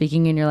as we were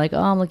speaking and you're like,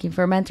 oh, I'm looking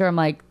for a mentor. I'm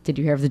like, did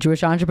you hear of the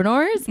Jewish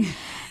Entrepreneurs?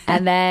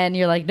 And then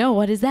you're like, no,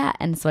 what is that?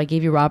 And so I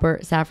gave you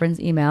Robert Safran's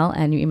email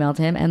and you emailed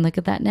him, and look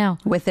at that now.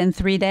 Within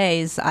 3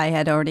 days, I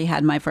had already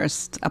had my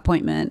first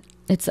appointment.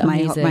 It's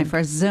amazing. My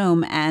first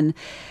Zoom. And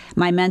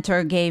my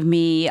mentor gave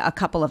me a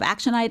couple of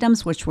action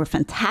items, which were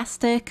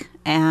fantastic.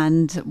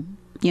 And,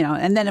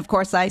 and then, of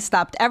course, I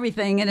stopped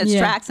everything in its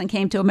tracks and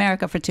came to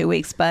America for 2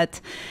 weeks.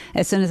 But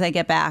as soon as I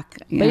get back,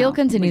 you'll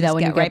continue that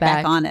when you get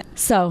back on it.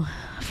 So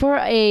for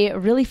a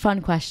really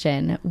fun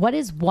question, what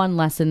is one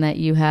lesson that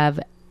you have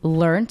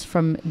learned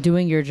from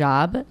doing your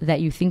job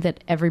that you think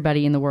that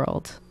everybody in the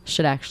world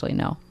should actually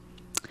know?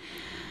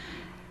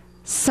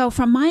 So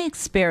from my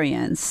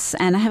experience,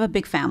 and I have a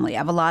big family, I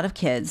have a lot of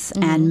kids,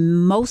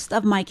 and most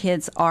of my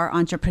kids are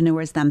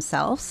entrepreneurs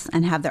themselves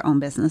and have their own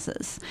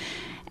businesses.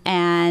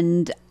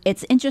 And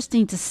it's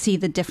interesting to see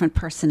the different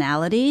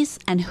personalities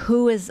and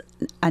who is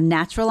a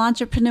natural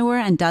entrepreneur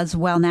and does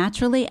well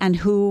naturally, and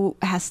who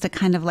has to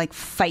kind of like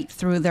fight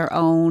through their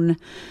own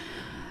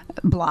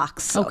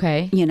blocks,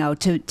 okay,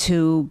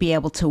 to be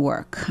able to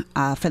work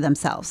for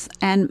themselves.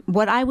 And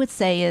what I would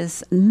say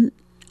is,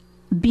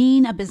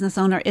 being a business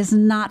owner is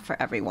not for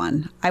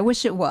everyone. I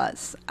wish it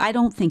was. I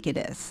don't think it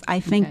is. I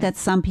think that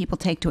some people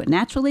take to it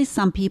naturally.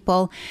 Some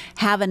people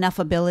have enough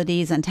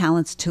abilities and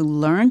talents to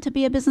learn to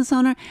be a business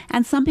owner.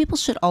 And some people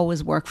should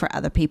always work for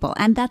other people.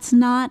 And that's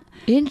not...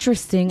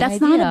 Interesting. That's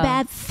idea. not a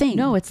bad thing.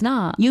 No, it's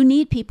not. You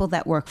need people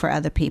that work for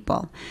other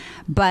people.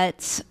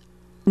 But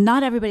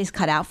not everybody's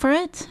cut out for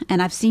it. And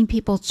I've seen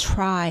people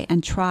try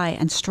and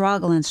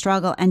struggle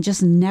and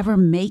just never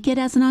make it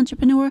as an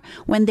entrepreneur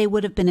when they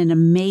would have been an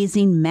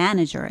amazing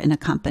manager in a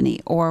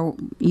company, or,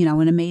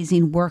 an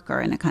amazing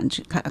worker in a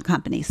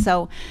company.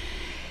 So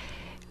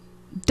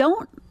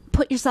don't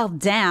put yourself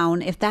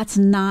down if that's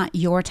not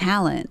your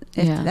talent,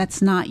 if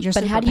that's not your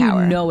superpower. But how do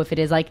you know if it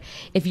is? Like,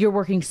 if you're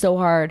working so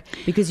hard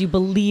because you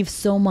believe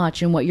so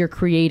much in what you're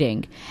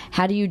creating,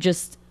 how do you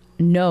just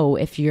know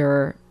if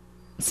you're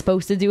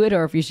supposed to do it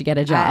or if you should get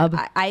a job?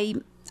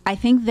 I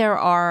think there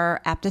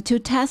are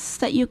aptitude tests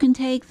that you can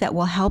take that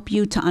will help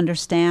you to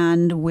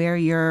understand where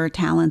your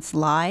talents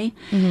lie.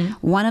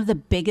 One of the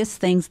biggest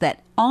things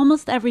that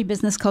almost every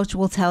business coach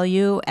will tell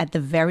you at the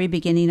very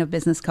beginning of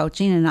business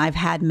coaching, and I've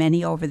had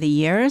many over the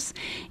years,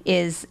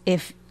 is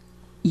if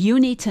you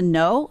need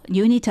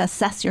to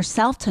assess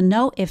yourself to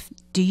know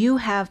do you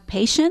have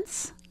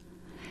patience,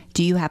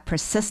 do you have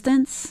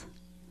persistence,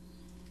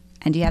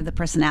 and do you have the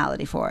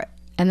personality for it?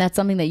 And that's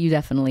something that you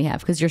definitely have,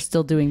 because you're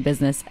still doing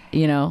business,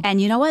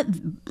 And you know what?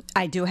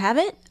 I do have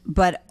it,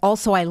 but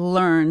also I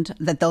learned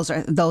that those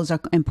are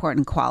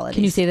important qualities.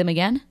 Can you say them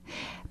again?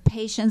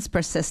 Patience,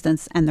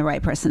 persistence, and the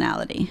right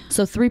personality.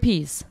 So 3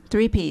 Ps.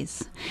 3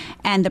 Ps.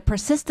 And the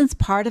persistence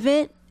part of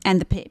it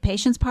and the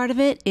patience part of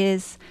it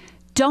is,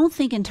 don't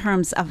think in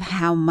terms of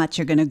how much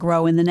you're going to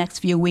grow in the next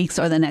few weeks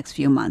or the next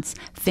few months.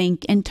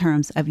 Think in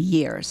terms of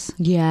years.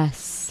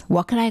 Yes.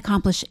 What can I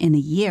accomplish in a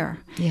year?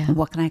 Yeah. And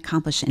what can I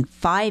accomplish in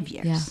 5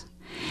 years?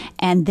 Yeah.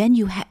 And then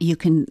you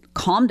can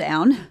calm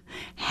down,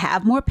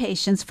 have more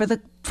patience for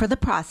the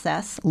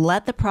process,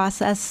 let the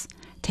process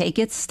take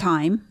its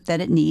time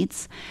that it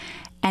needs,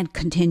 and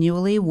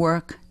continually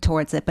work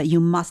towards it. But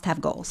you must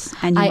have goals,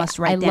 and you must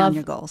write down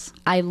your goals.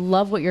 I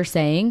love what you're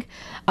saying.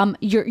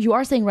 You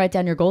are saying write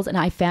down your goals, and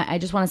I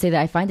just want to say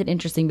that I find it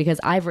interesting because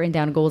I've written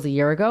down goals a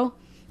year ago,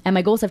 and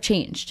my goals have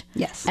changed.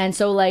 Yes. And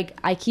so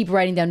I keep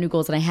writing down new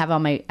goals, and I have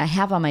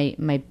on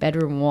my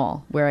bedroom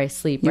wall where I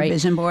sleep. Your right?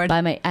 vision board.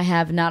 I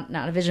have not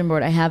a vision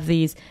board. I have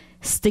these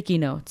sticky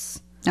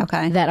notes.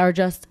 Okay. That are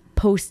just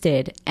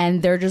posted,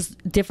 and they're just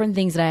different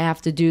things that I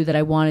have to do, that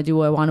I want to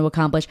do, I want to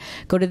accomplish.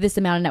 Go to this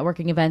amount of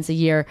networking events a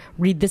year,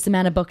 read this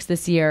amount of books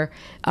this year,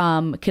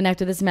 connect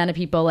with this amount of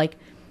people, like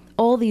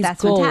all these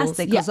That's goals.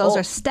 fantastic, because those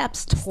are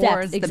steps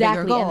towards the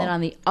bigger goal. And then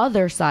on the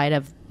other side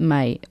of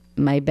my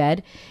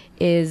bed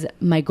is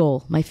my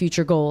goal, my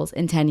future goals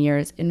in 10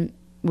 years, in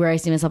where I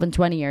see myself in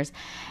 20 years.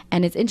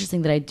 And it's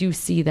interesting that I do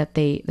see that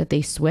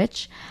they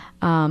switch,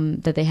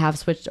 that they have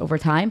switched over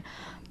time.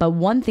 But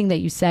one thing that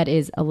you said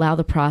is allow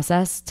the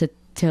process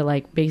to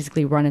like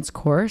basically run its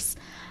course.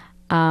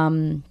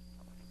 A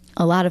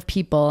lot of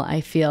people, I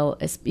feel,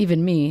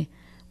 even me,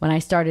 when I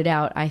started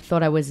out, I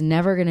thought I was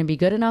never going to be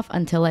good enough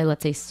until I,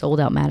 let's say, sold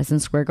out Madison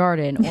Square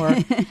Garden, or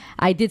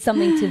I did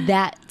something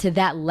to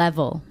that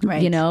level,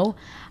 right,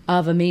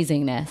 of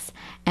amazingness.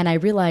 And I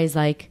realized,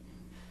 like,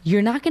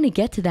 you're not going to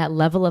get to that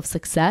level of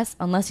success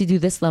unless you do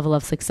this level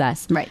of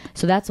success. Right.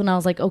 So that's when I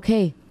was like,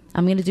 okay,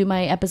 I'm going to do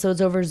my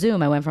episodes over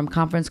Zoom. I went from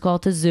conference call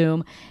to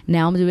Zoom.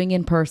 Now I'm doing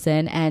in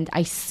person, and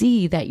I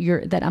see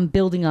that I'm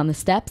building on the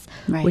steps,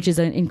 which is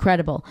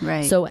incredible.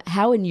 Right. So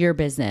how in your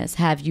business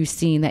have you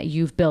seen that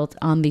you've built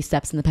on these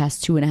steps in the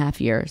past 2.5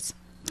 years?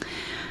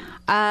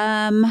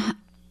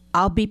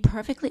 I'll be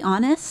perfectly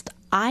honest.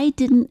 I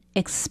didn't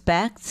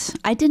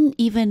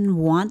even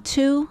want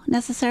to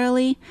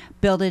necessarily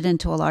build it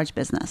into a large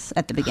business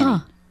at the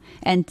beginning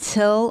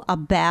until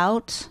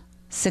about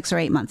 6 or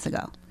 8 months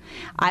ago.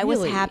 I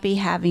was happy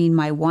having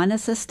my one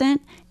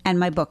assistant and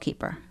my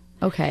bookkeeper.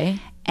 Okay.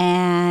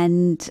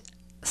 And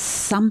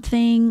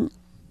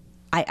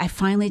I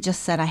finally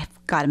just said,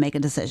 I've got to make a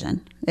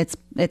decision. It's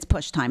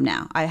push time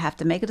now. I have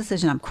to make a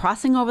decision. I'm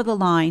crossing over the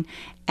line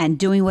and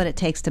doing what it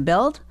takes to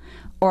build,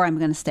 or I'm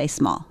going to stay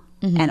small.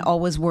 And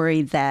always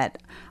worried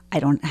that I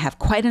don't have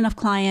quite enough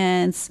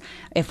clients.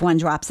 If one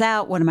drops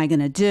out, what am I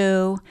going to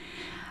do?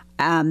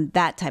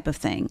 That type of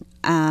thing.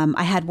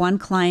 I had one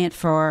client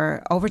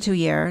for over 2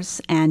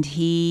 years, and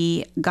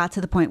he got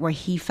to the point where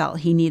he felt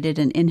he needed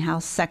an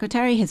in-house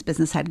secretary. His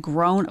business had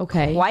grown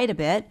quite a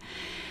bit,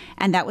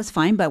 and that was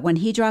fine. But when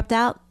he dropped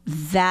out,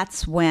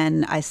 that's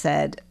when I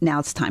said, now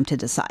it's time to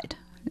decide.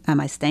 Am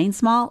I staying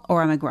small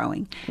or am I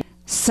growing?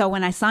 So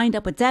when I signed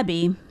up with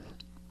Debbie,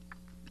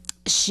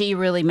 she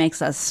really makes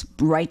us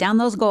write down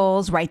those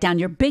goals, write down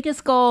your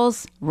biggest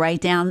goals, write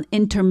down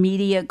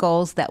intermediate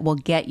goals that will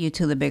get you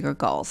to the bigger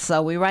goals.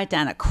 So we write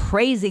down a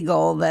crazy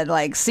goal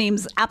that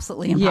seems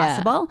absolutely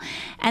impossible. Yeah.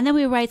 And then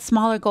we write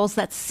smaller goals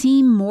that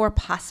seem more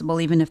possible,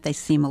 even if they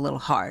seem a little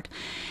hard.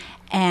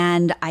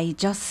 And I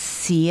just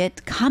see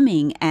it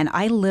coming. And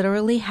I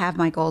literally have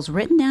my goals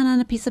written down on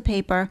a piece of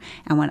paper.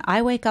 And when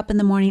I wake up in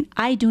the morning,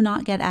 I do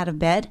not get out of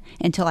bed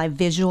until I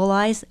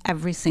visualize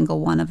every single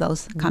one of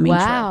those coming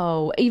true.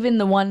 Wow. Even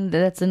the one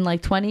that's in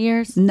 20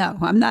 years? No,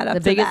 I'm not up to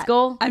that. The biggest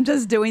goal? I'm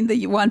just doing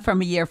the one from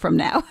a year from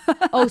now.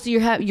 Oh, so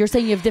you're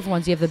saying you have different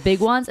ones. You have the big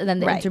ones and then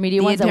the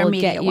intermediate ones that will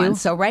get you?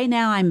 So right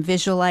now I'm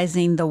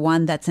visualizing the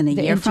one that's in a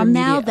year from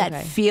now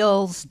that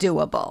feels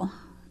doable,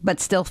 but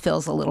still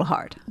feels a little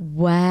hard.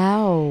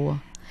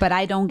 Wow. But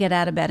I don't get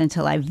out of bed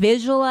until I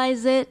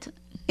visualize it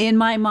in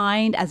my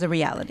mind as a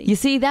reality. You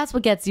see, that's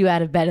what gets you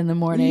out of bed in the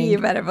morning. You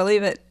better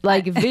believe it.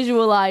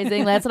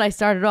 Visualizing, that's what I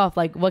started off,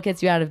 what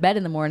gets you out of bed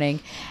in the morning.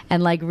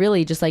 And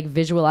really just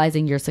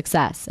visualizing your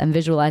success and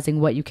visualizing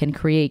what you can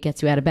create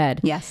gets you out of bed.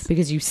 Yes.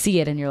 Because you see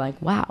it and you're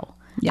like, wow.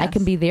 Yes. I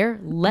can be there.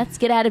 Let's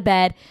get out of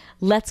bed.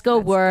 Let's go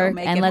work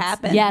and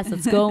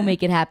let's go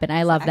make it happen.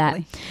 I love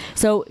that.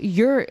 So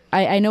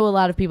I know a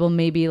lot of people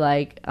maybe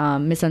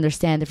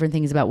misunderstand different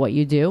things about what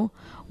you do.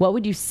 What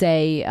would you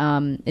say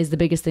is the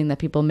biggest thing that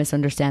people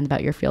misunderstand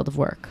about your field of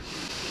work?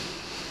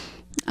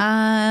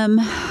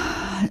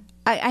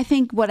 I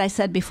think what I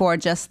said before,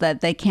 just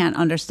that they can't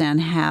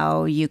understand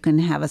how you can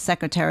have a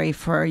secretary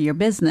for your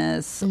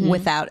business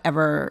without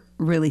ever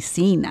really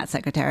seeing that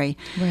secretary.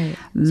 Right.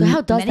 So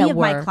how does that work? Many of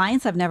my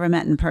clients I've never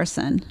met in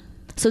person.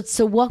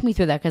 So walk me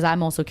through that, because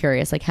I'm also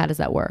curious. How does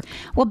that work?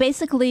 Well,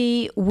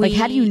 basically,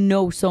 how do you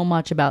know so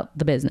much about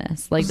the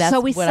business? That's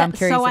I'm curious about.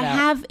 So I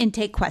have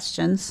intake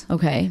questions.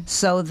 Okay.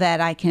 So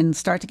that I can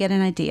start to get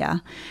an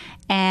idea.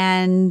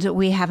 And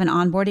we have an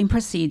onboarding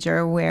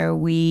procedure where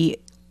we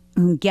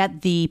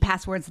get the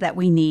passwords that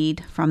we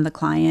need from the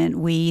client.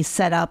 We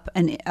set up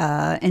an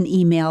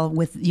email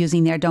with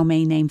using their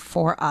domain name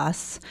for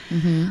us.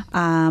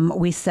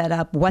 We set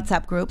up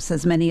WhatsApp groups,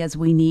 as many as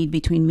we need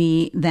between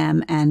me,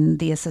 them, and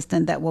the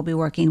assistant that will be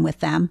working with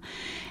them.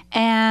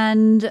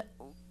 And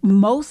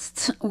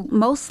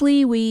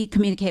mostly we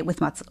communicate with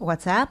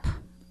WhatsApp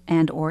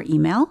and or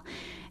email.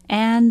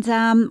 And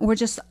we're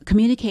just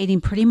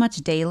communicating pretty much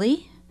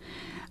daily.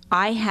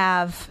 I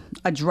have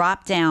a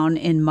drop down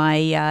in my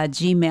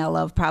Gmail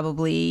of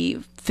probably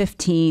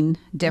 15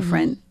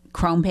 different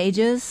Chrome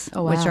pages,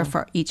 which are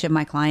for each of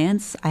my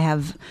clients. I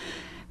have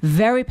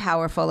very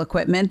powerful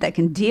equipment that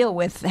can deal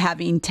with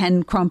having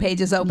 10 Chrome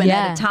pages open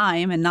at a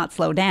time and not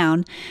slow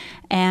down.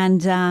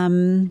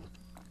 And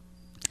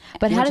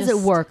but how does it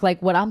work?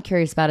 What I'm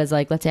curious about is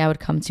let's say I would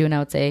come to you and I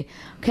would say,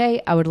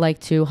 okay, I would like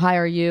to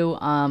hire you.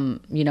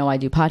 I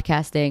do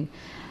podcasting.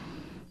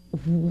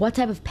 What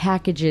type of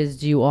packages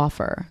do you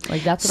offer?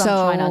 That's what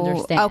I'm trying to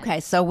understand. Okay,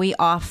 so we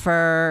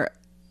offer,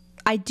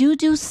 I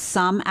do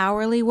some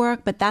hourly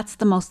work, but that's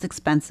the most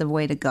expensive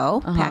way to go.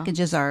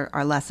 Packages are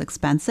less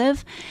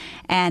expensive.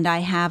 And I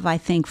have, I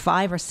think,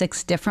 5 or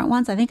 6 different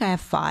ones. I think I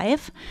have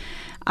 5.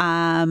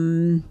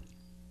 And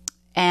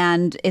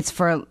it's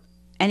for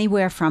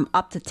anywhere from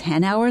up to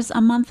 10 hours a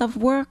month of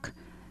work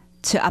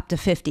to up to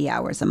 50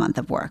 hours a month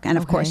of work. And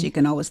of course, you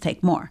can always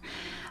take more.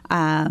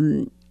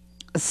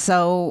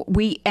 So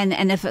we,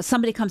 and if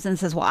somebody comes in and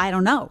says, well, I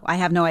don't know, I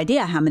have no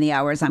idea how many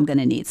hours I'm going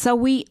to need. So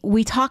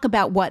we talk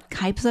about what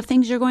types of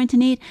things you're going to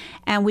need,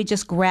 and we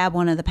just grab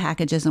one of the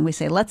packages and we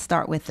say, let's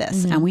start with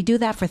this. And we do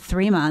that for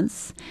 3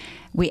 months.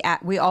 We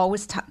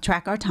always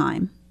track our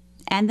time,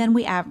 and then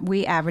we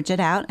average it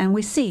out and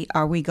we see,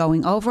 are we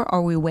going over?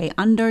 Are we way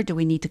under? Do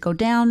we need to go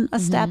down a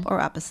step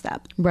or up a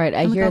step? Right.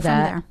 I hear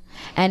that.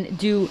 And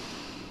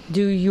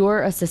Do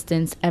your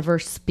assistants ever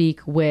speak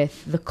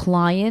with the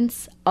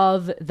clients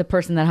of the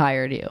person that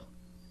hired you?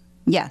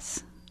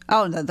 Yes.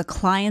 Oh, the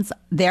clients,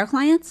 their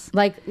clients?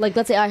 Like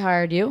let's say I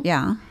hired you.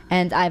 Yeah.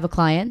 And I have a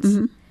client.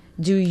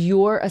 Do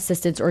your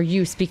assistants or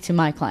you speak to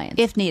my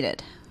clients? If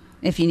needed.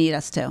 If you need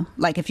us to.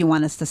 Like if you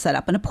want us to set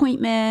up an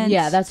appointment.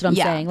 Yeah, that's what I'm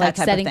saying. Like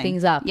setting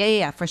things up.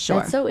 Yeah, for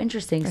sure. That's so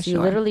interesting. So you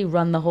literally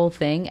run the whole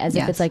thing as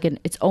if it's like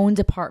its own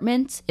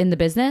department in the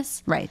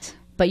business. Right.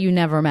 But you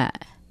never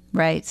met.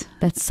 Right.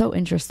 That's so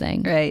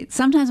interesting. Right.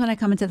 Sometimes when I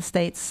come into the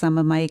States, some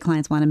of my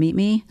clients want to meet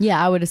me.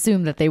 Yeah, I would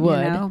assume that they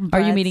would. Are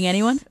you meeting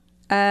anyone?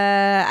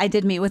 I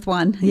did meet with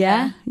one.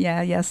 Yeah?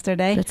 Yeah,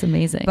 yesterday. That's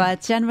amazing.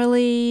 But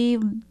generally,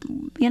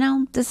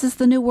 this is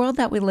the new world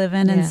that we live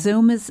in, and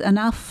Zoom is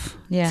enough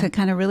to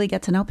kind of really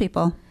get to know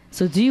people.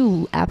 So do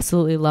you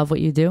absolutely love what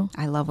you do?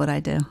 I love what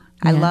I do.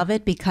 I love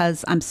it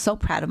because I'm so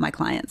proud of my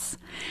clients.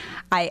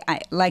 I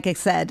like I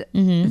said,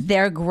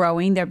 they're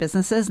growing their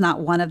businesses. Not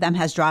one of them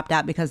has dropped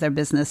out because their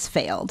business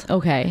failed.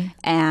 Okay.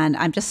 And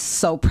I'm just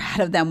so proud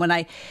of them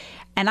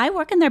and I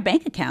work in their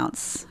bank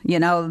accounts.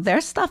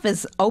 Their stuff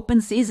is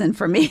open season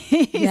for me,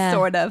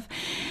 sort of.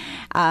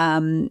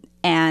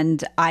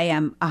 And I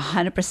am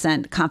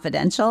 100%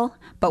 confidential.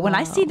 But when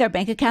I see their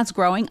bank accounts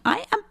growing,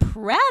 I am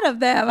proud of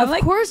them. Of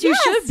course you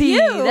should be.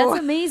 That's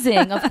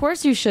amazing. Of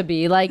course you should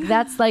be. Like,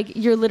 that's like,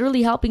 you're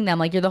literally helping them.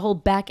 Like, you're the whole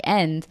back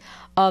end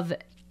of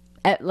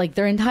like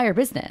their entire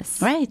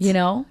business. Right.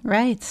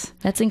 Right.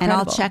 That's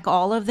incredible. And I'll check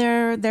all of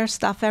their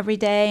stuff every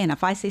day. And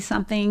if I see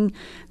something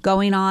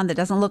going on that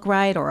doesn't look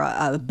right, or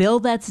a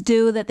bill that's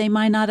due that they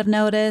might not have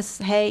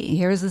noticed, hey,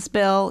 here's this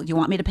bill. You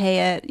want me to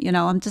pay it?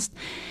 I'm just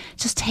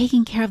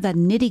taking care of that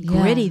nitty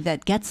gritty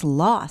that gets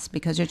lost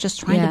because you're just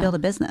trying to build a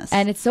business.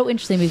 And it's so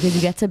interesting because you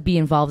get to be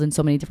involved in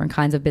so many different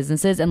kinds of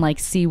businesses and like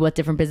see what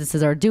different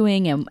businesses are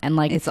doing. And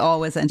like, it's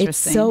always interesting. It's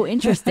so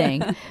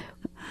interesting.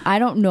 I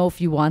don't know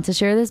if you want to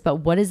share this, but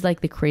what is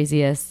like the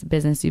craziest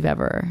business you've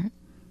ever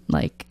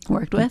like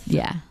worked with?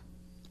 Yeah.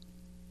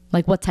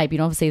 Like what type? You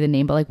don't have to say the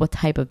name, but like what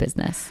type of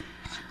business?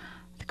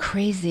 The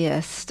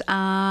craziest.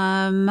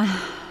 I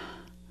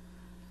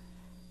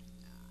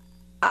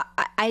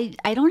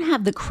don't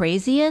have the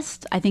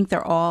craziest. I think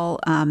they're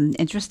all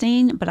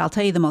interesting, but I'll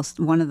tell you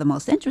one of the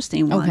most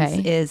interesting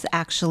ones is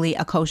actually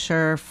a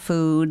kosher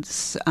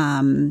foods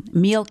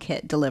meal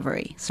kit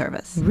delivery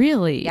service.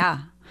 Really?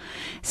 Yeah.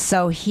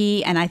 So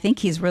I think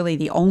he's really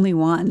the only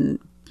one,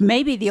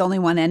 maybe the only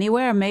one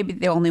anywhere, maybe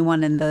the only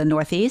one in the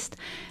Northeast.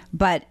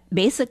 But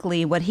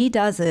basically what he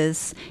does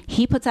is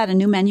he puts out a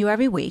new menu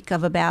every week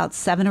of about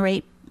 7 or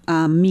 8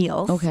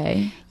 meals.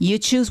 Okay. You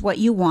choose what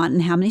you want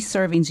and how many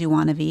servings you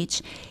want of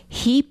each.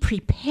 He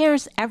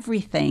prepares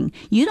everything.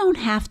 You don't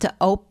have to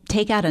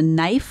take out a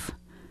knife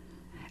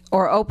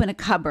or open a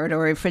cupboard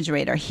or a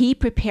refrigerator. He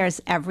prepares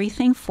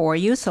everything for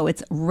you, so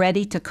it's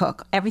ready to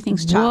cook.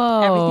 Everything's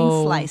chopped,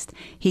 everything's sliced.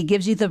 He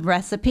gives you the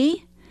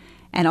recipe,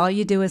 and all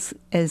you do is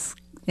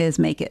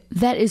make it.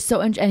 That is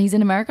so interesting. And he's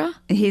in America?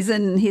 He's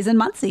in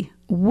Muncie.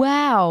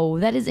 Wow,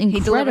 that is incredible.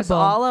 He delivers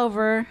all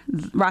over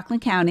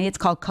Rockland County. It's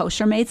called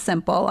Kosher Made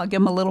Simple. I'll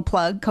give him a little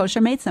plug,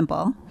 Kosher Made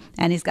Simple.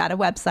 And he's got a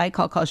website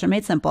called Kosher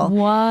Made Simple.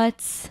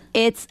 What?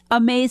 It's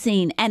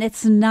amazing. And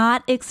it's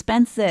not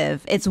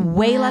expensive. It's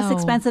way less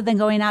expensive than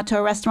going out to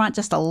a restaurant,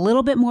 just a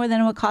little bit more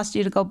than it would cost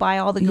you to go buy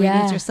all the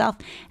ingredients yourself.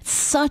 It's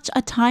such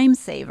a time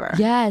saver.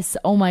 Yes.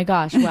 Oh my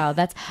gosh. Wow.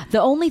 That's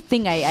the only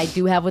thing I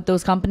do have with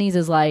those companies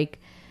is like,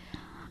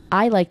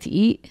 I like to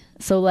eat.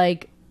 So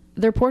like,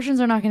 their portions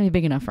are not going to be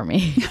big enough for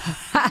me.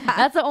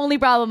 That's the only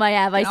problem I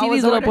have. I see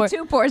these little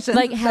 2 portions.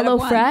 Like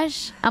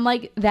HelloFresh. I'm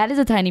like, that is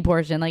a tiny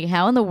portion. Like,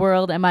 how in the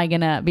world am I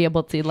going to be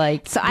able to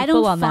like? So I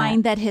don't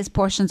find that his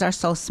portions are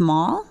so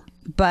small.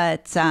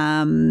 But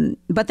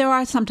there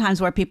are some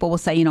times where people will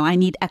say, I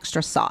need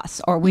extra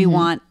sauce, or we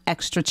want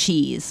extra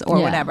cheese,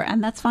 or whatever,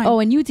 and that's fine. Oh,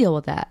 and you deal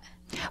with that.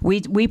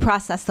 We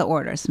process the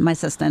orders. My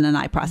assistant and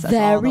I process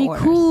all the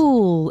orders. Very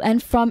cool.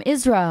 And from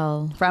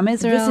Israel. From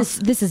Israel.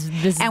 This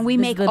is and we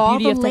make all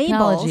the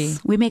labels.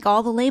 We make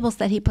all the labels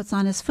that he puts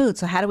on his food.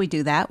 So how do we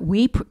do that?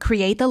 We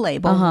create the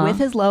label with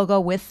his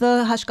logo, with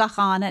the hashgacha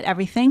on it,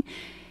 everything.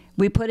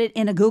 We put it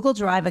in a Google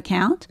Drive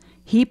account.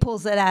 He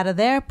pulls it out of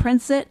there,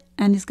 prints it,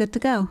 and he's good to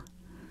go.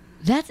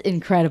 That's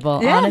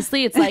incredible. Yeah.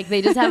 Honestly, it's like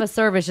they just have a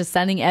service just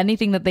sending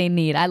anything that they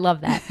need. I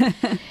love that.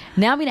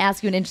 Now I'm going to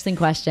ask you an interesting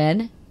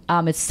question.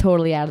 It's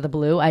totally out of the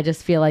blue. I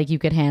just feel like you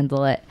could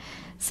handle it.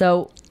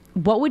 So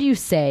what would you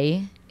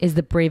say is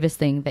the bravest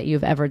thing that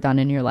you've ever done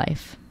in your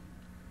life?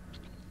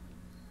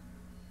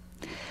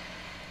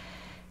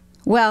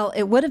 Well,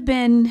 it would have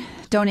been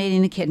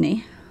donating a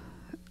kidney.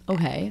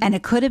 Okay. And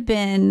it could have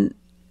been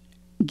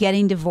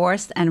getting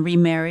divorced and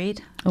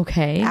remarried.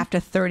 Okay. After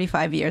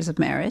 35 years of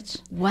marriage.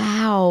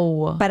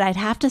 Wow. But I'd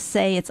have to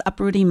say it's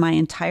uprooting my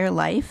entire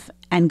life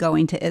and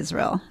going to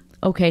Israel.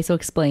 Okay, so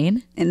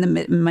explain. In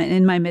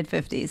my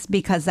mid-50s,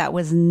 because that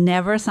was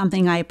never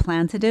something I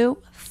planned to do,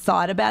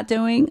 thought about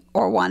doing,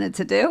 or wanted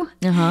to do.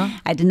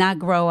 I did not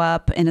grow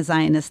up in a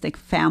Zionistic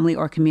family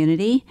or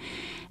community,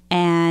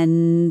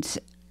 and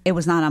it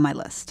was not on my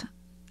list.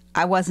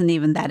 I wasn't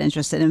even that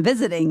interested in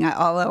visiting,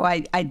 although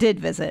I did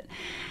visit.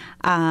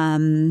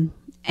 And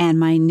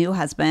my new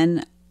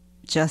husband,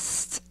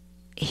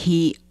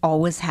 he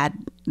always had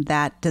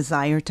that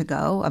desire to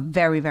go, a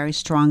very, very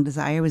strong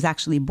desire. He was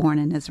actually born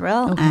in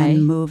Israel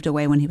and moved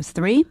away when he was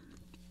 3.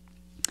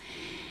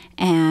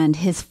 And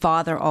his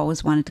father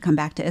always wanted to come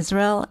back to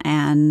Israel.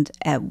 And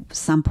at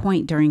some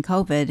point during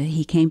COVID,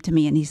 he came to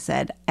me and he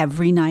said,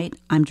 every night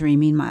I'm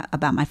dreaming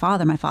about my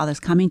father. My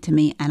father's coming to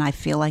me and I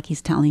feel like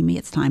he's telling me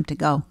it's time to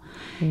go.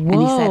 Whoa.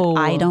 And he said,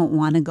 I don't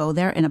want to go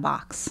there in a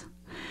box.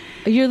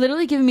 You're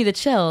literally giving me the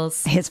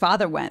chills. His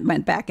father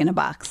went back in a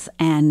box.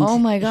 And oh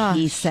my gosh.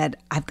 He said,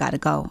 I've got to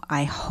go.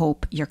 I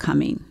hope you're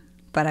coming,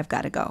 but I've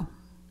got to go.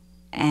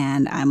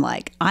 And I'm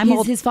like,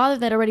 his father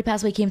that already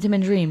passed away came to him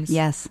in dreams.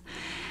 Yes.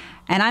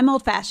 And I'm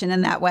old-fashioned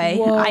in that way.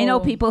 Whoa. I know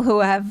people who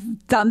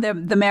have done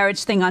the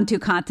marriage thing on 2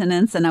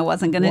 continents, and I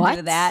wasn't going to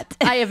do that.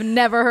 I have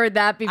never heard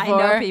that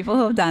before. I know people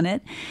who have done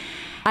it.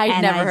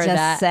 I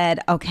just said,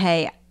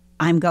 okay,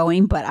 I'm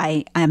going, but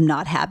I am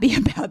not happy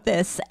about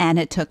this. And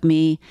it took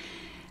me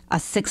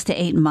 6 to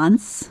 8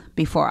 months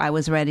before I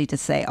was ready to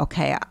say,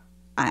 okay,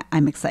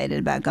 I'm excited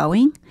about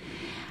going.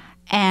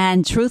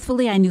 And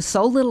truthfully, I knew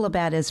so little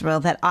about Israel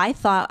that I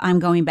thought I'm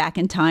going back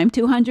in time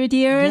 200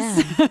 years.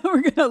 Yeah.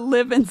 We're going to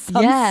live in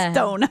some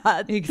stone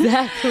hut.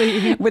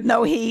 Exactly. With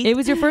no heat. It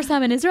was your first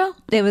time in Israel?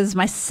 It was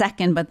my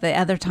second, but the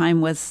other time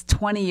was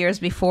 20 years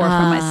before for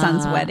my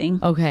son's wedding.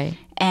 Okay.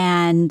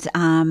 And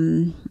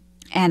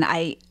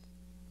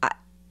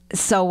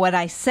so what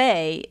I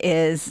say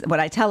is, what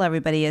I tell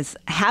everybody is,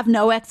 have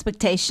no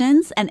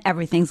expectations and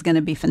everything's going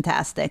to be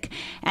fantastic.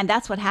 And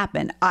that's what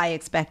happened. I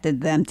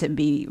expected them to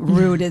be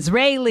rude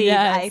Israelis.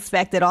 Yes. I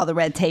expected all the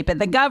red tape at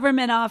the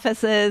government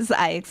offices.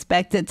 I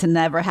expected to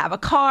never have a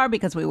car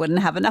because we wouldn't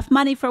have enough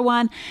money for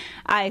one.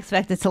 I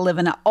expected to live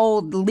in an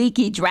old,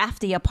 leaky,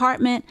 drafty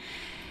apartment.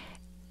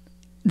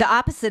 The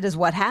opposite is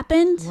what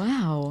happened.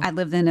 Wow. I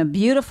lived in a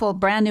beautiful,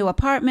 brand new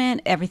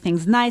apartment.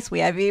 Everything's nice.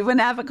 We even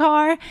have a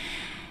car.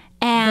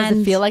 And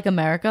does it feel like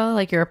America,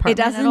 like your apartment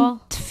at all?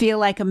 It doesn't feel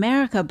like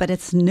America, but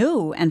it's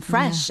new and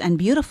fresh and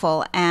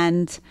beautiful.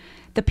 And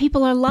the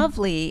people are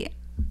lovely.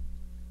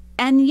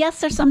 And yes,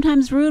 they're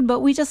sometimes rude,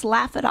 but we just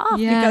laugh it off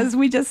because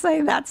we just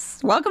say,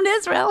 that's welcome to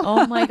Israel.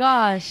 Oh my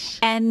gosh.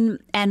 And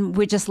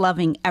we're just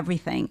loving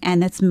everything.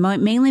 And it's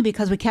mainly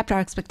because we kept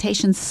our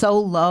expectations so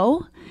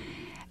low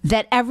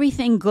that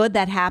everything good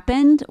that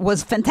happened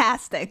was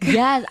fantastic.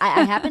 Yes,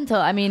 I happen to.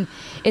 I mean,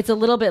 it's a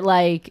little bit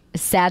like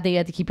sad that you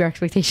had to keep your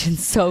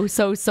expectations so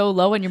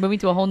low and you're moving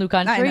to a whole new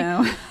country. I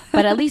know.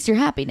 But at least you're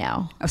happy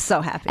now. I'm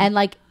so happy. And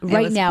like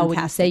right now, would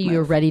you say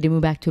you're ready to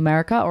move back to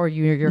America or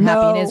you're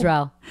happy in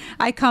Israel?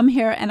 I come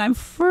here and I'm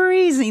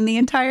freezing the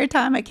entire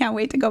time. I can't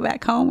wait to go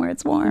back home where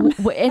it's warm.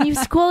 And you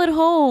school at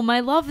home. I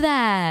love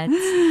that.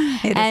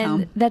 It is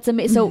home. That's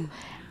amazing. So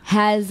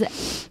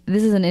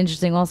this is an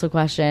interesting also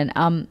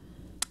question.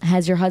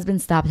 Has your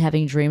husband stopped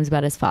having dreams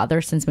about his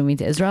father since moving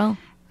to Israel?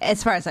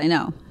 As far as I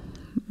know,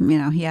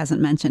 he hasn't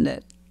mentioned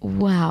it.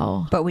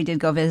 Wow. But we did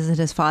go visit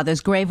his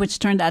father's grave, which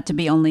turned out to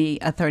be only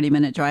a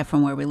 30-minute drive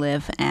from where we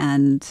live.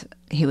 And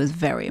he was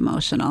very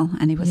emotional.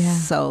 And he was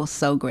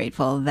so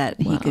grateful that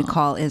he could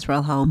call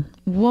Israel home.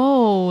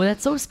 Whoa,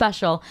 that's so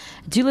special.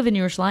 Do you live in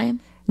Yerushalayim?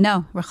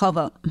 No,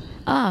 Rehovot.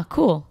 Ah,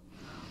 cool.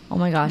 Oh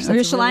my gosh.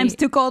 Yerushalayim's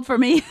too cold for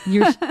me.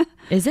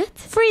 Is it?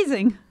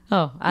 Freezing.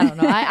 Oh, I don't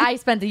know. I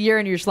spent a year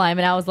in Yerushalayim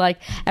and I was like,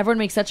 everyone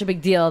makes such a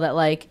big deal that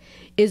like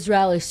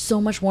Israel is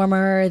so much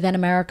warmer than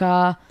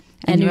America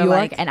and New York.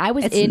 Like, and I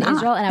was in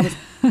Israel and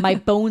my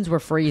bones were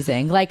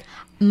freezing. Like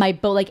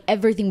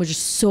everything was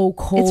just so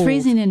cold. It's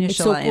freezing in Yerushalayim. It's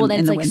so cold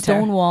and it's like winter.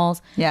 Stone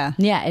walls. Yeah.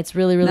 Yeah, it's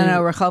really.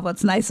 No,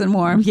 Rehovot's nice and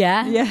warm.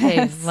 Yeah? Yes.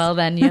 Hey, well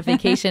then you have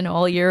vacation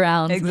all year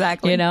round.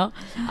 Exactly.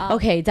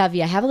 Okay,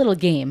 Davii, I have a little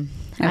game.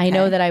 Okay. I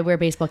know that I wear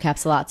baseball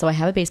caps a lot, so I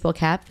have a baseball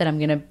cap that I'm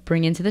going to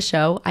bring into the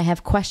show. I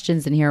have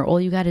questions in here. All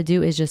you got to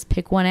do is just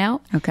pick one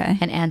out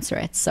and answer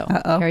it. So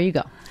here you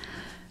go.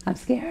 I'm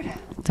scared.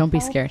 Don't be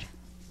scared.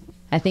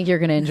 I think you're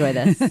going to enjoy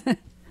this.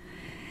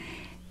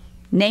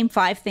 Name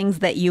 5 things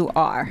that you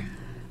are.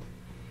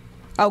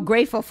 Oh,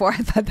 grateful for. I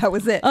thought that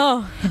was it.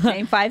 Oh.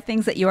 Name 5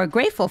 things that you are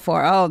grateful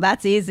for. Oh,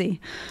 that's easy.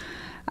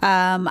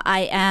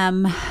 I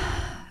am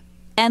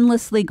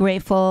endlessly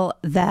grateful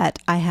that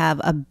I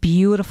have a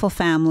beautiful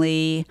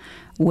family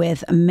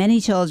with many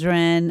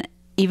children,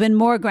 even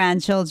more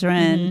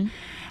grandchildren,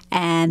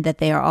 and that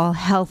they are all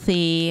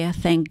healthy,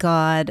 thank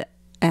God,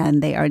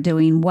 and they are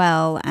doing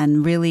well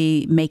and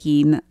really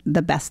making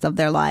the best of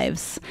their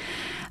lives.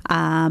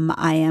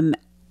 I am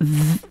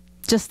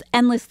just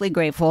endlessly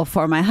grateful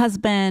for my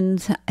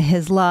husband,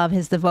 his love,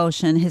 his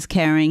devotion, his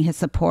caring, his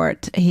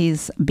support.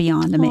 He's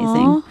beyond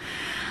amazing.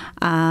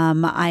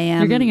 I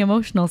am. You're getting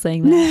emotional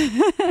saying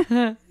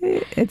that.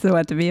 It's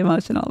what to be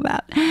emotional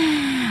about.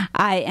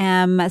 I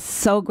am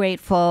so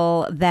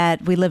grateful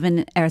that we live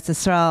in Eretz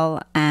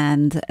Yisrael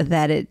and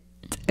that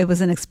it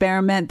was an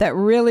experiment that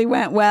really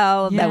went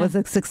well, Yeah. that was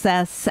a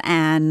success,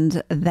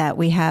 and that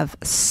we have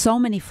so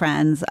many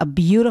friends, a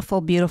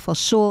beautiful, beautiful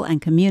shul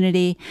and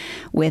community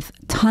with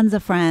tons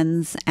of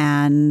friends,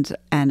 and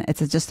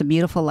it's just a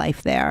beautiful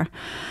life there.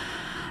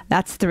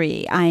 That's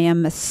 3. I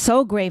am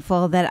so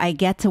grateful that I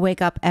get to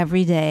wake up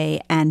every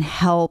day and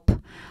help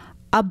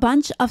a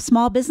bunch of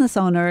small business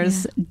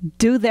owners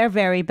do their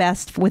very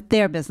best with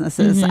their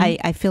businesses.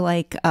 I feel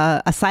like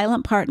a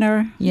silent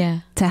partner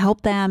to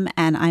help them.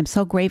 And I'm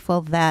so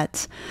grateful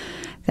that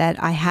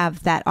I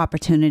have that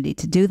opportunity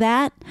to do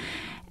that.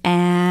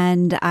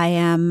 And I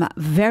am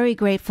very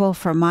grateful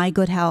for my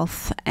good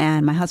health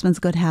and my husband's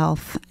good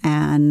health.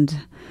 And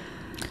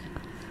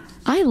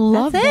I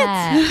love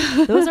That's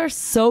that. Those are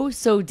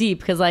so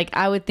deep, because like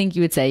I would think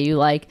you would say you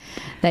like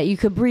that you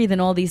could breathe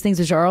and all these things,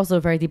 which are also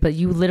very deep, but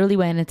you literally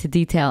went into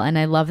detail, and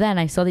I love that. And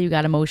I saw that you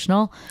got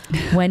emotional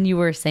when you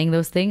were saying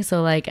those things.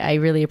 So like I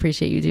really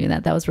appreciate you doing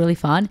that. That was really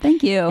fun.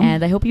 Thank you.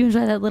 And I hope you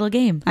enjoyed that little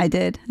game. I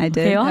did.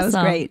 Okay, awesome.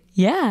 That was great.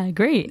 Yeah,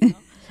 great.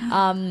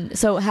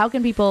 So how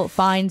can people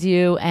find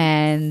you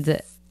and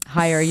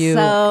hire you?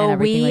 So and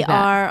everything we like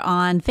that? are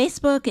on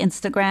Facebook,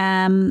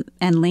 Instagram,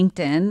 and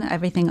LinkedIn.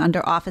 Everything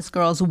under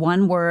OfficeGirlz,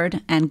 one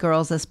word, and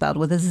girls is spelled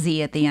with a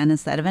Z at the end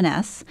instead of an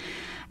S.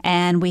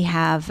 And we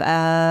have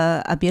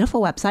a beautiful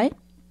website,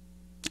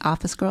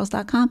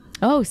 OfficeGirlz.com.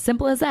 Oh,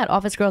 simple as that.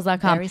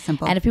 OfficeGirlz.com. Very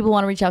simple. And if people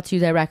want to reach out to you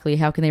directly,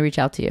 how can they reach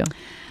out to you?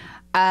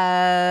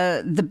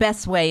 The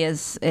best way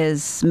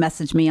is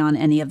message me on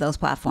any of those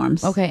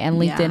platforms. Okay, and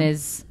LinkedIn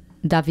is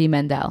Davii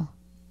Mandel.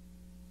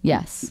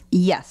 Yes.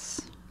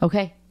 Yes.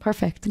 Okay,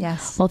 perfect.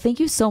 Yes. Well, thank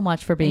you so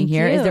much for being Thank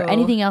here. Is there you.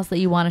 anything else that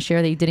you want to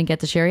share that you didn't get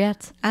to share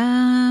yet?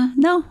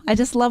 No, I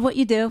just love what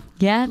you do.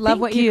 Yeah, love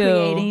what thank you're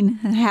you. creating.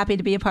 I'm happy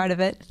to be a part of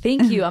it.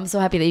 Thank you. I'm so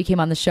happy that you came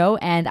on the show,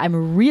 and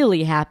I'm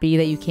really happy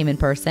that you came in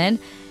person.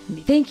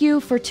 Thank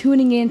you for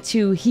tuning in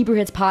to Hebrew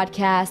Hits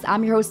Podcast.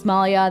 I'm your host,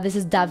 Malia. This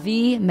is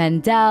Davii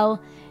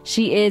Mandel.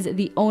 She is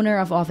the owner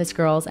of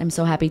OfficeGirlz. I'm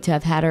so happy to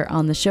have had her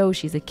on the show.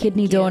 She's a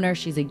kidney donor.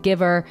 She's a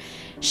giver.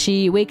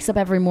 She wakes up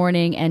every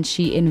morning and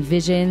she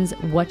envisions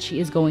what she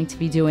is going to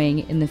be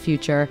doing in the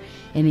future,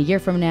 in a year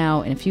from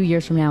now, in a few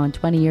years from now, in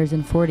 20 years,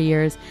 in 40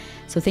 years.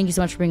 So thank you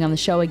so much for being on the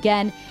show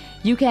again.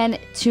 You can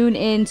tune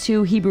in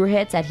to Hebrew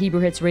Hits at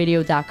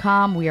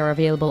HebrewHitsRadio.com. We are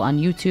available on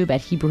YouTube at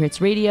Hebrew Hits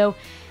Radio.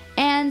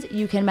 And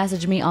you can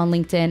message me on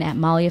LinkedIn at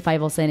Malia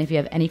Feivelson if you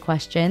have any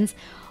questions.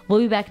 We'll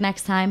be back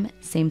next time,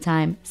 same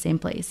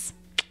place.